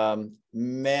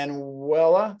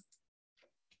 Manuela?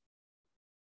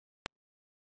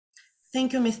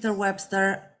 Thank you, Mr.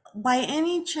 Webster. By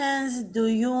any chance, do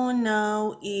you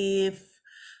know if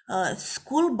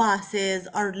school buses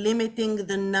are limiting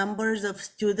the numbers of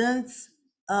students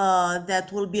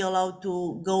that will be allowed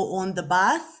to go on the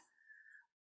bus?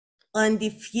 And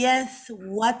if yes,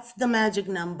 what's the magic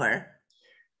number?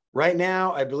 Right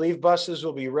now, I believe buses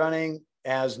will be running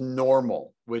as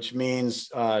normal, which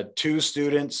means 2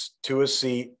 students to a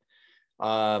seat.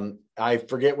 I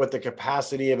forget what the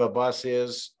capacity of a bus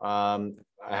is,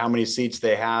 how many seats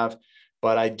they have,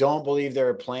 but I don't believe there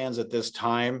are plans at this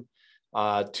time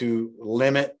to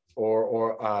limit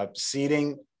or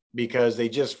seating, because they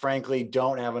just frankly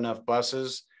don't have enough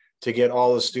buses to get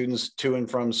all the students to and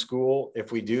from school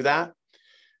if we do that.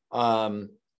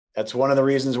 That's one of the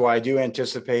reasons why I do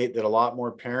anticipate that a lot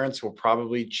more parents will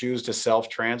probably choose to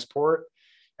self-transport,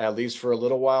 at least for a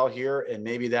little while here, and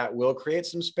maybe that will create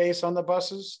some space on the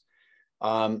buses.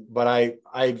 But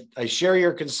I share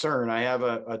your concern. I have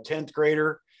a 10th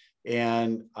grader,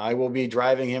 and I will be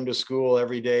driving him to school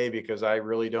every day because I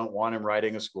really don't want him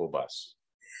riding a school bus.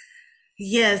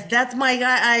 Yes, that's my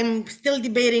guy. I'm still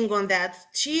debating on that.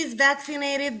 She is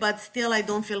vaccinated, but still I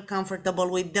don't feel comfortable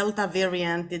with Delta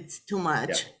variant. It's too much.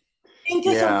 Yeah. Thank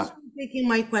you so much for taking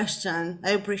my question.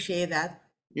 I appreciate that.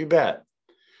 You bet.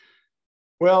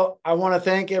 Well, I want to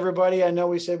thank everybody. I know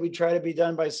we said we'd try to be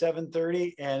done by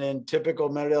 7:30, and in typical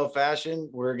Meadowdale fashion,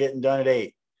 we're getting done at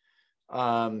 8.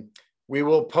 We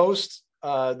will post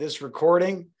this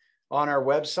recording on our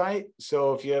website.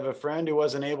 So if you have a friend who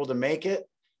wasn't able to make it,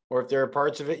 or if there are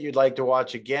parts of it you'd like to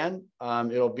watch again,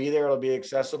 it'll be there. It'll be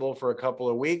accessible for a couple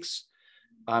of weeks.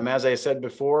 As I said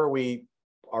before, we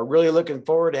are really looking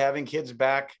forward to having kids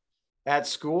back at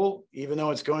school, even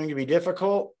though it's going to be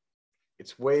difficult.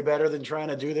 It's way better than trying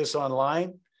to do this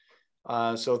online.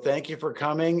 So thank you for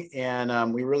coming,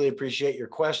 and we really appreciate your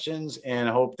questions, and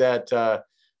hope that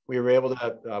we were able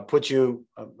to put you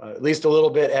at least a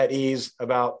little bit at ease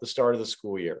about the start of the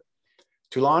school year.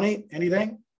 Tulani,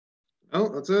 anything? Oh,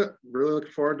 that's it. Really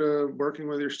looking forward to working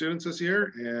with your students this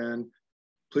year, and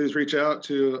please reach out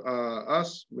to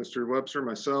us, Mr. Webster,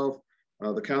 myself,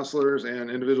 the counselors,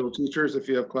 and individual teachers if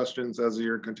you have questions as the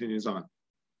year continues on.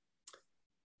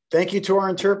 Thank you to our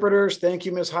interpreters. Thank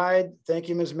you, Ms. Hyde. Thank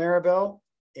you, Ms. Maribel.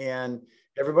 And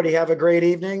everybody have a great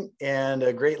evening and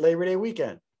a great Labor Day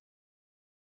weekend.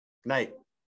 Night.